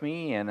interests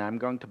me and I'm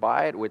going to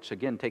buy it, which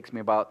again takes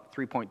me about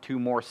 3.2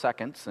 more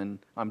seconds and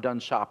I'm done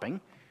shopping?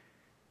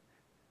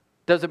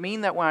 Does it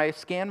mean that when I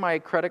scan my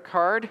credit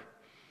card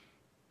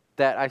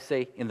that I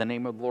say, in the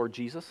name of the Lord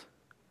Jesus?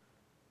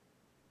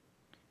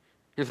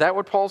 Is that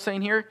what Paul's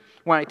saying here?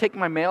 When I take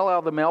my mail out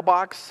of the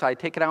mailbox, I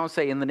take it out and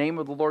say, in the name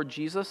of the Lord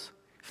Jesus?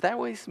 Is that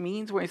what he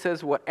means when he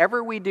says,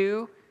 whatever we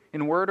do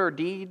in word or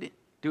deed,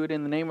 do it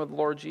in the name of the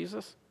Lord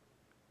Jesus?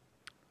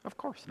 Of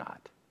course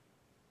not.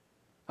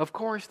 Of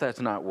course that's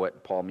not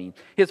what Paul means.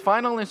 His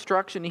final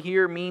instruction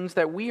here means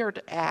that we are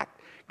to act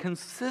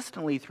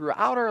consistently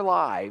throughout our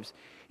lives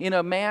in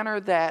a manner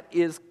that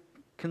is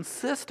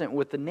consistent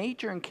with the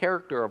nature and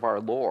character of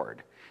our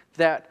Lord.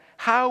 That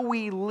how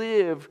we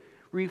live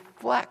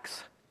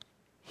reflects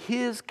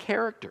His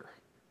character.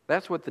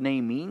 That's what the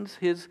name means,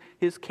 his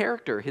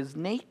character, His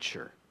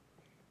nature.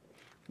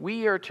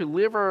 We are to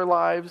live our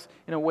lives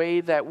in a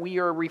way that we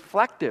are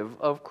reflective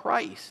of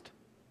Christ.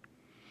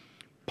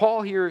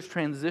 Paul here is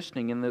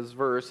transitioning in this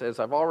verse, as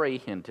I've already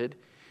hinted,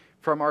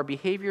 from our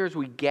behavior as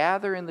we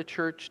gather in the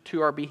church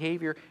to our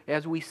behavior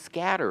as we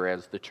scatter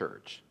as the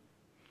church.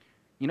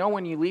 You know,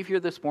 when you leave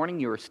here this morning,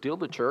 you are still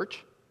the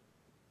church.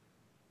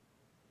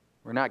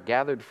 We're not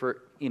gathered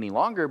for any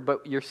longer,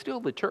 but you're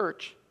still the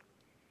church.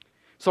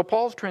 So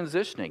Paul's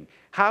transitioning.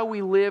 How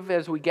we live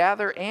as we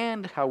gather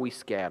and how we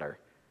scatter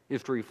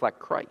is to reflect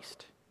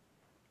Christ.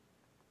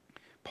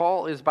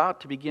 Paul is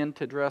about to begin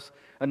to address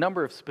a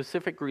number of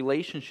specific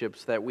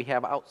relationships that we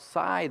have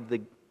outside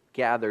the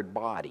gathered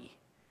body.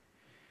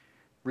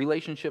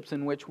 Relationships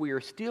in which we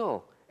are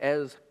still,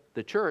 as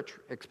the church,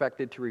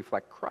 expected to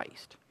reflect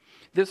Christ.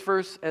 This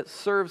verse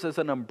serves as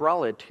an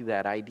umbrella to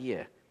that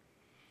idea.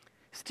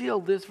 Still,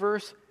 this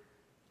verse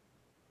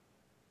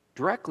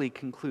directly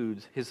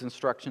concludes his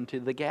instruction to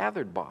the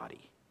gathered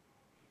body.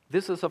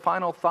 This is a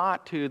final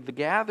thought to the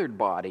gathered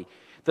body.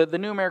 The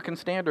New American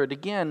Standard,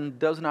 again,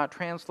 does not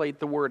translate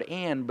the word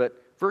and, but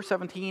verse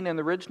 17 in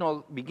the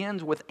original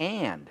begins with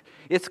and.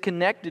 It's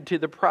connected to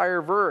the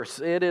prior verse.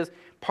 It is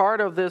part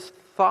of this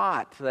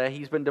thought that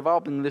he's been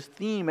developing, this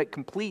theme. It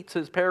completes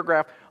his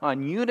paragraph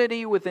on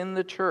unity within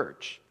the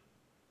church.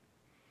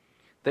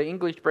 The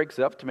English breaks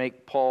it up to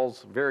make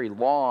Paul's very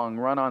long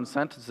run-on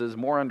sentences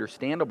more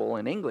understandable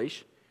in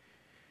English.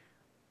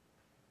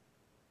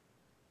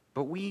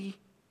 But we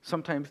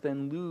sometimes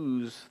then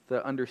lose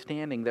the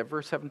understanding that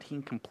verse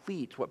 17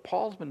 completes what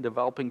Paul's been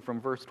developing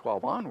from verse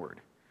 12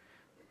 onward.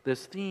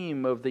 This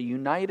theme of the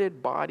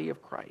united body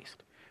of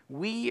Christ.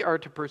 We are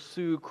to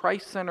pursue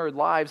Christ-centered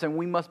lives, and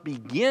we must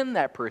begin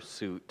that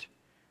pursuit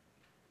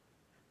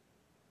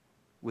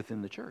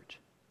within the church.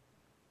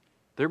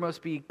 There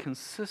must be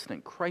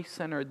consistent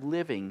Christ-centered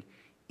living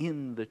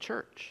in the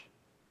church.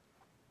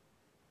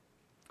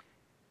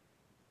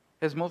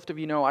 As most of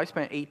you know, I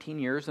spent 18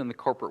 years in the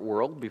corporate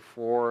world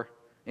before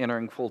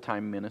entering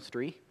full-time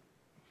ministry.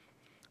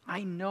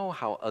 I know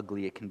how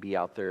ugly it can be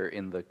out there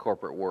in the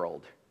corporate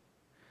world.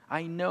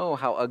 I know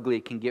how ugly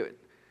it can get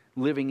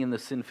living in the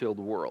sin-filled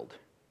world.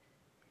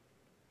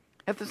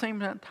 At the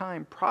same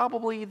time,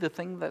 probably the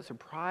thing that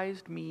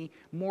surprised me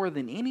more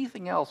than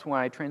anything else when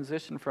I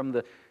transitioned from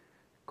the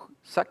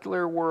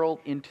secular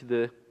world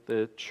into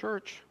the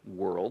church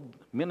world,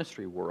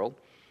 ministry world,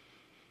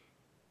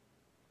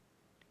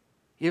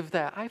 is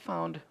that I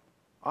found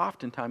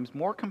oftentimes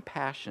more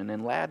compassion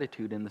and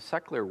latitude in the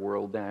secular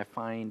world than I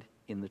find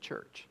in the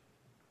church.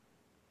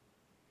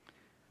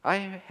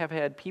 I have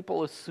had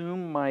people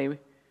assume my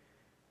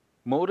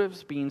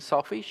motives being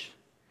selfish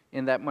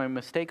and that my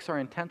mistakes are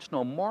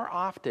intentional more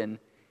often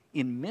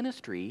in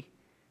ministry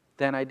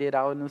than I did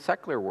out in the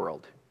secular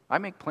world. I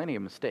make plenty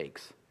of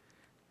mistakes.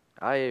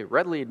 I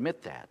readily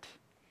admit that.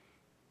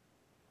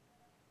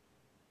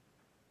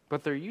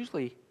 But they're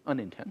usually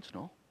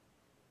unintentional.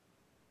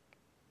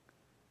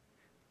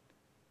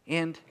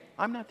 And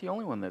I'm not the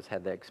only one that's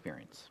had that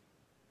experience.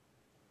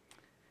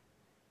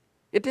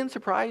 It didn't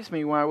surprise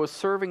me when I was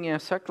serving in a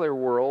secular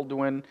world,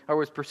 when I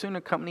was pursuing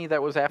a company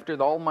that was after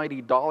the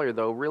almighty dollar,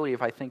 though, really,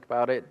 if I think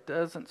about it, it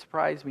doesn't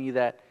surprise me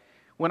that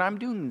when I'm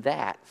doing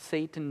that,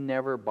 Satan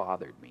never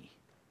bothered me.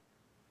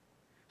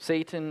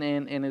 Satan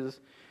and his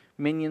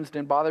minions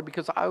didn't bother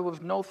because I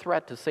was no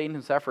threat to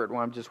Satan's effort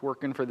when I'm just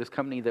working for this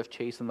company that's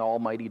chasing the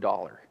almighty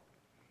dollar.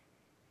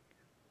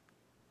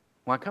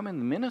 When I come in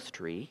the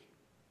ministry,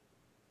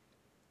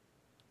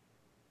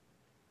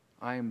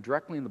 I am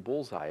directly in the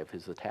bullseye of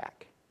his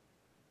attack.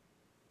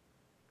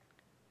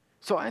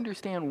 So I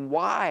understand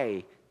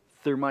why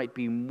there might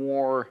be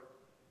more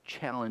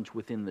challenge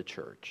within the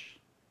church.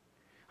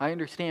 I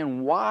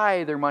understand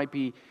why there might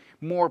be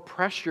more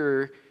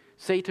pressure.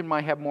 Satan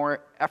might have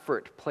more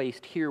effort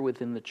placed here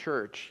within the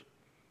church.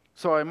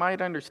 So I might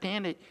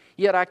understand it,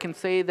 yet I can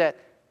say that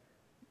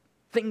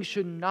things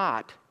should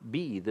not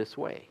be this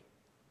way.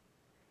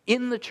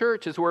 In the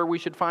church is where we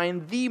should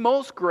find the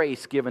most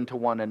grace given to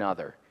one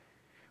another,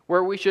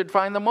 where we should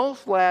find the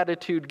most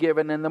latitude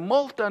given and the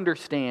most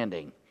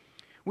understanding.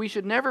 We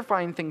should never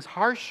find things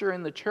harsher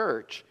in the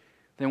church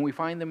than we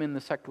find them in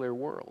the secular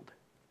world.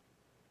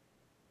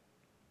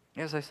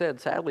 As I said,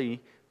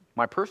 sadly,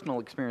 my personal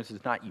experience is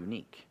not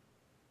unique.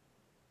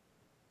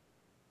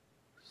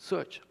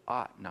 Such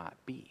ought not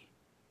be.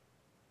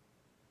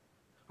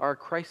 Our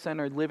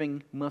Christ-centered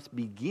living must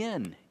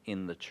begin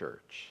in the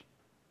church.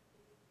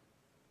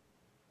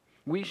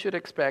 We should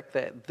expect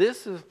that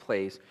this is a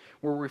place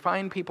where we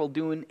find people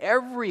doing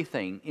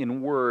everything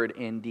in word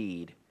and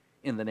deed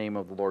in the name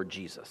of the Lord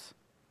Jesus.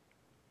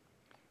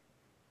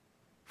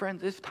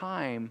 Friends, it's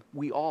time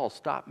we all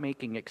stop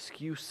making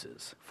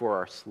excuses for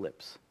our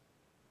slips.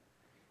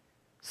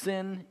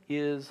 Sin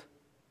is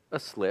a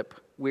slip.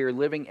 We are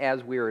living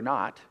as we are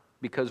not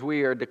because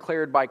we are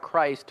declared by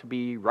Christ to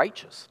be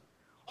righteous,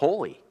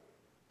 holy,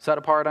 set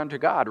apart unto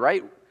God,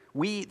 right?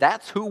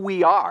 That's who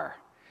we are.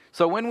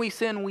 So when we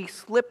sin, we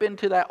slip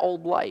into that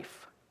old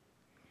life.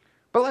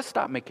 But let's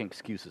stop making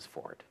excuses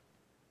for it.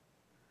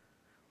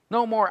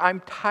 No more, I'm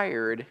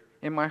tired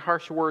and my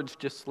harsh words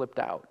just slipped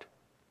out.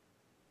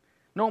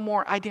 No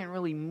more, I didn't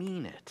really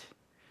mean it.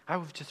 I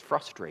was just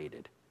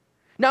frustrated.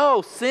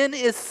 No, sin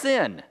is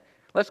sin.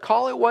 Let's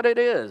call it what it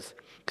is.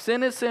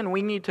 Sin is sin.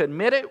 We need to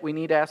admit it. We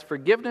need to ask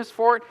forgiveness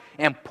for it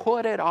and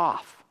put it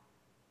off.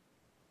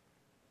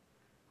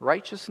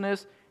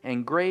 Righteousness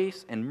and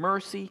grace and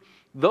mercy,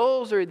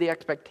 those are the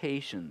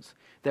expectations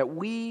that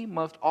we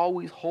must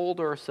always hold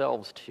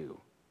ourselves to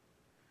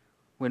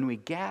when we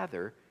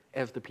gather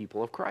as the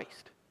people of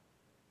Christ.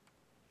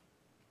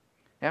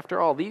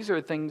 After all, these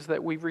are things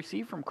that we've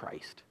received from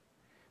Christ.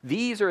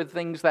 These are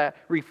things that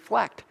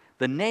reflect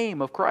the name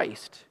of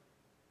Christ.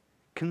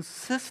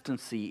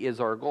 Consistency is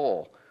our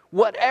goal.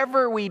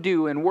 Whatever we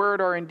do in word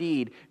or in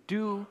deed,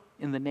 do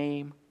in the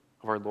name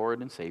of our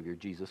Lord and Savior,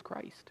 Jesus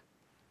Christ.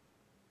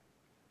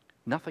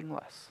 Nothing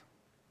less.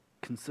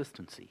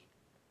 Consistency.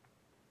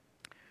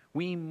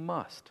 We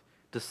must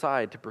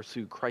decide to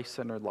pursue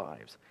Christ-centered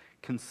lives.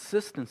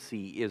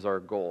 Consistency is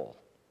our goal.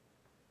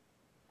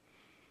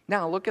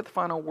 Now, look at the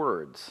final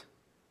words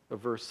of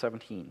verse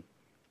 17.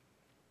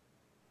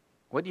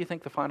 What do you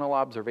think the final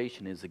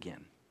observation is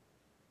again?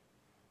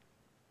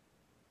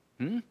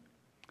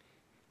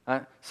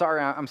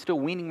 Sorry, I'm still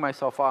weaning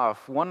myself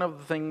off. One of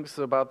the things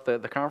about the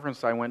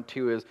conference I went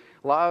to is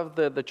a lot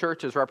of the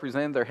churches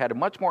represented there had a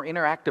much more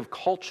interactive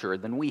culture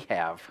than we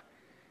have.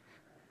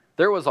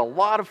 There was a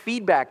lot of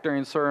feedback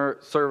during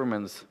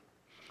sermons.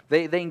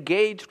 They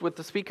engaged with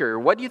the speaker.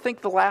 What do you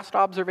think the last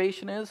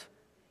observation is?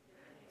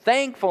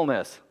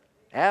 Thankfulness.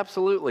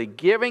 Absolutely.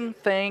 Giving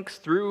thanks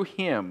through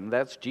Him.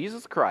 That's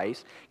Jesus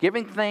Christ.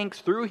 Giving thanks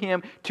through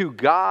Him to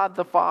God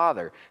the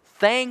Father.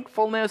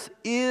 Thankfulness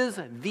is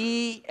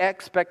the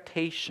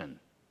expectation.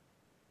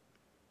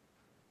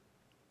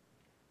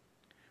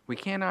 We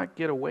cannot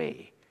get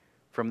away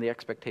from the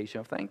expectation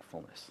of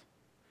thankfulness.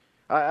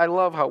 I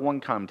love how one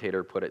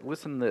commentator put it.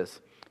 Listen to this.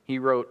 He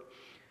wrote,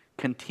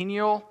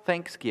 "Continual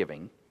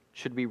thanksgiving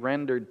should be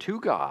rendered to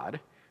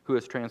God, who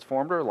has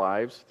transformed our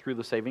lives through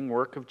the saving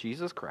work of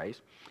Jesus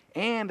Christ,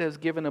 and has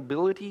given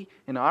ability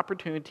and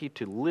opportunity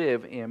to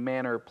live in a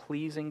manner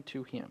pleasing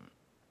to Him."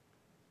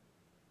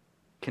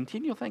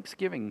 Continual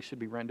thanksgiving should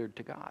be rendered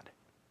to God.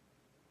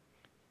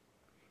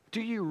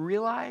 Do you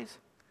realize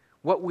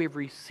what we've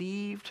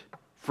received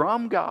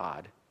from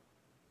God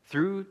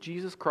through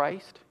Jesus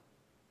Christ?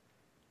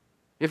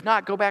 If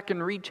not, go back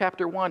and read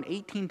chapter 1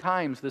 18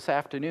 times this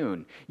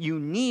afternoon. You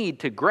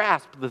need to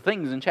grasp the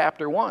things in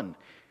chapter 1.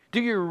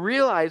 Do you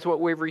realize what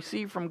we've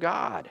received from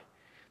God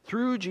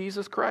through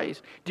Jesus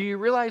Christ? Do you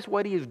realize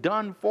what He has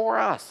done for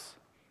us?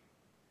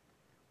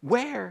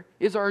 Where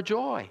is our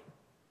joy?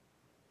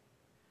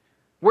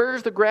 Where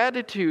is the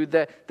gratitude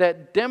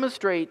that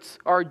demonstrates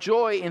our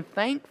joy and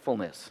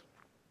thankfulness?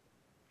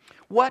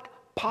 What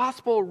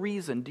possible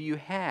reason do you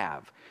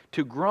have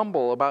to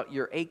grumble about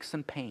your aches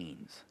and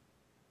pains?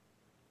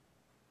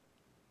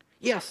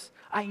 Yes,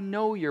 I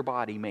know your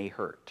body may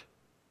hurt.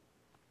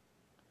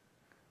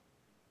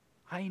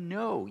 I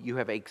know you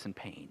have aches and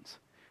pains.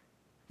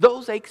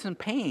 Those aches and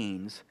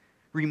pains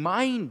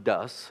remind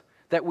us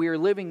that we are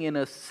living in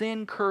a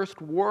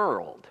sin-cursed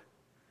world.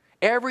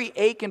 Every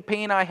ache and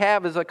pain I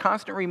have is a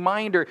constant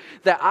reminder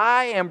that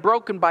I am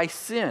broken by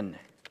sin.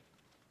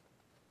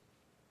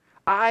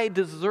 I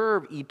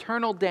deserve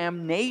eternal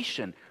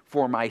damnation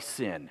for my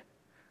sin.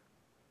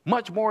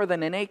 Much more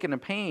than an ache and a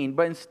pain,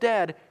 but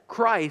instead,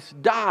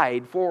 Christ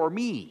died for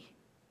me.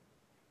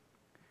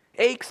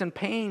 Aches and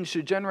pains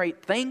should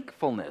generate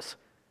thankfulness,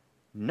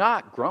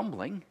 not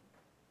grumbling.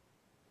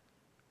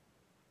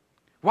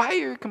 Why are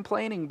you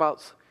complaining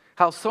about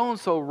how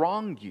so-and-so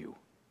wronged you?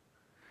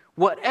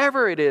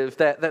 Whatever it is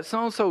that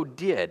so-and-so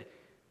did,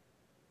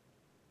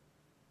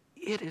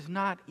 it is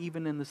not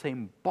even in the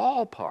same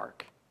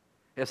ballpark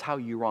as how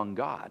you wrong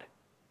God.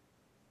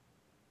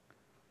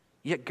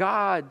 Yet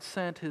God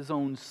sent His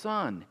own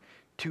Son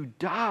to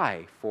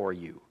die for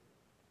you.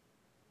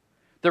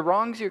 The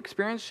wrongs you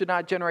experience should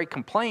not generate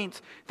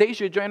complaints. They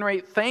should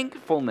generate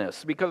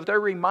thankfulness because they're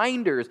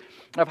reminders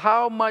of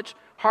how much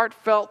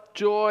heartfelt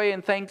joy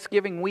and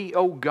thanksgiving we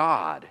owe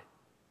God.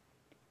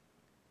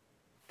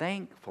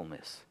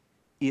 Thankfulness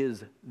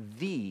is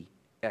the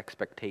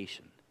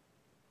expectation.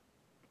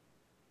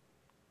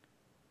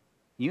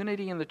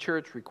 Unity in the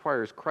church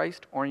requires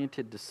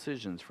Christ-oriented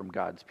decisions from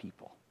God's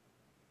people.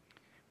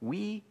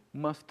 We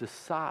must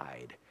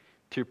decide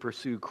to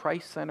pursue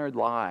Christ-centered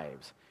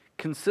lives.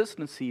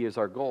 Consistency is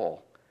our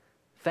goal.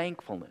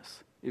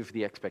 Thankfulness is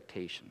the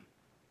expectation.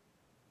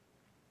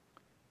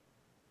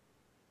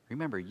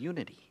 Remember,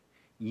 unity.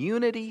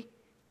 Unity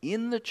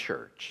in the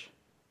church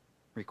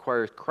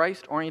requires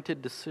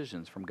Christ-oriented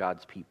decisions from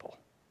God's people.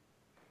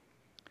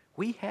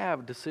 We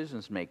have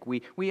decisions to make.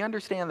 We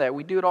understand that.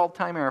 We do it all the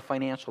time in our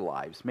financial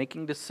lives,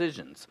 making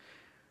decisions.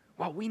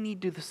 Well, we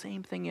need to do the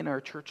same thing in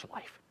our church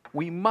life.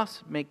 We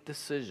must make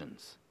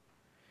decisions.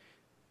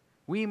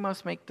 We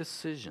must make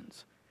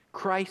decisions.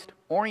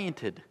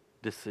 Christ-oriented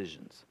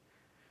decisions.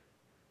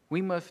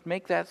 We must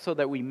make that so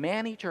that we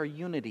manage our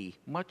unity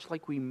much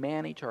like we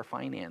manage our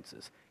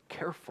finances,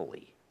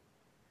 carefully,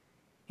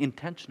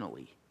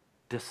 intentionally,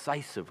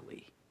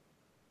 decisively.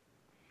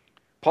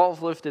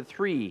 Paul's listed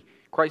 3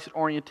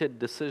 Christ-oriented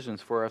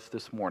decisions for us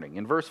this morning.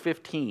 In verse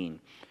 15,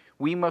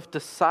 we must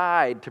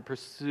decide to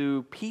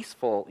pursue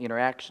peaceful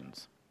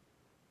interactions.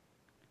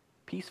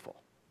 Peaceful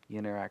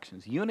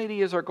interactions.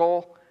 Unity is our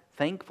goal.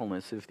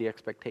 Thankfulness is the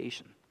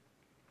expectation.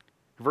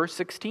 Verse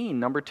 16,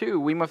 number 2,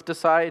 we must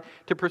decide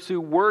to pursue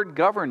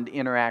word-governed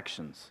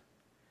interactions.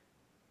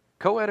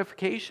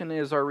 Co-edification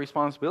is our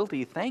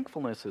responsibility.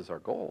 Thankfulness is our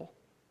goal.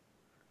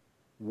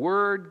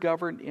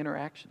 Word-governed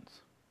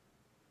interactions.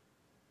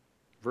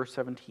 Verse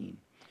 17,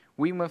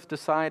 we must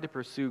decide to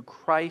pursue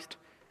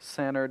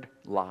Christ-centered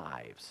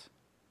lives.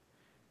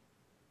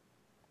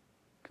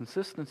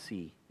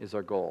 Consistency is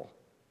our goal.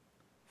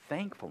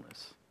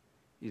 Thankfulness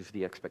is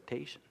the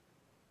expectation.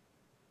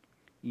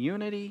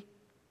 Unity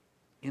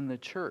in the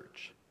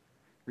church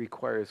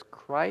requires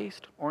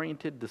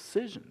Christ-oriented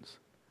decisions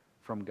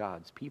from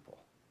God's people.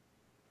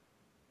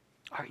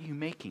 Are you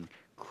making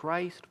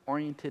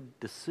Christ-oriented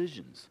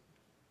decisions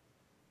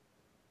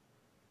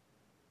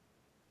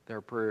that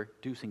are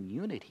producing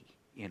unity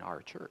in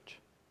our church?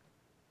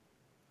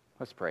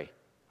 Let's pray.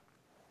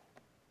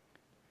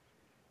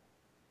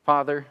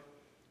 Father,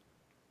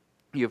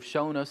 you have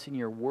shown us in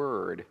your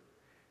word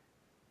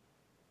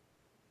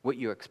what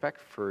you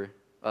expect for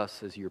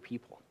us as your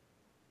people.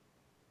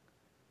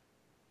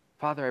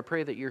 Father, I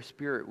pray that your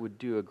Spirit would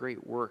do a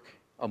great work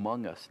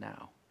among us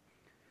now.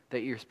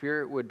 That your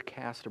Spirit would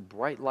cast a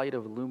bright light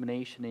of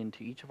illumination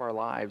into each of our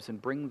lives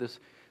and bring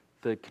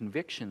the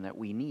conviction that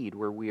we need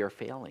where we are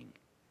failing.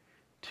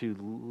 To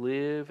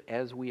live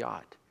as we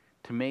ought.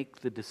 To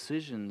make the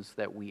decisions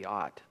that we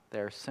ought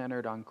that are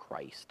centered on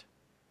Christ.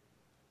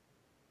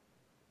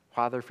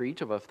 Father, for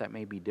each of us that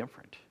may be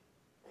different.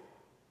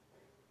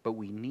 But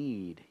we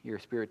need your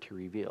Spirit to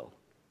reveal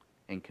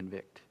and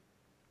convict.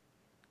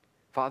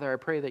 Father, I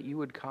pray that you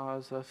would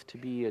cause us to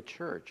be a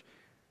church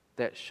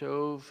that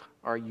shows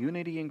our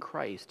unity in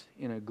Christ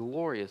in a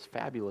glorious,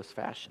 fabulous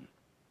fashion.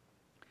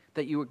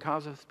 That you would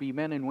cause us to be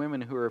men and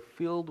women who are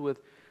filled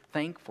with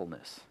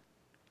thankfulness,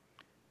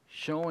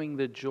 showing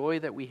the joy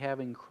that we have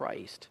in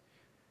Christ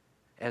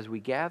as we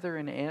gather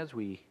and as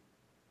we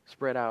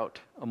spread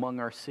out among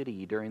our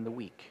city during the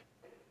week.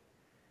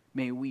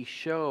 May we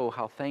show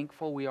how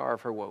thankful we are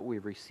for what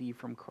we've received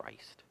from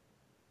Christ.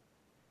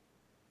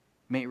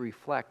 May it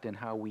reflect in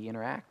how we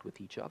interact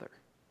with each other.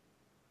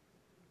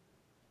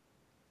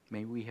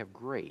 May we have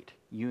great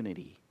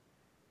unity.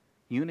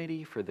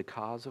 Unity for the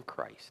cause of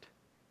Christ,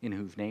 in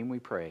whose name we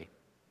pray.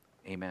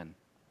 Amen.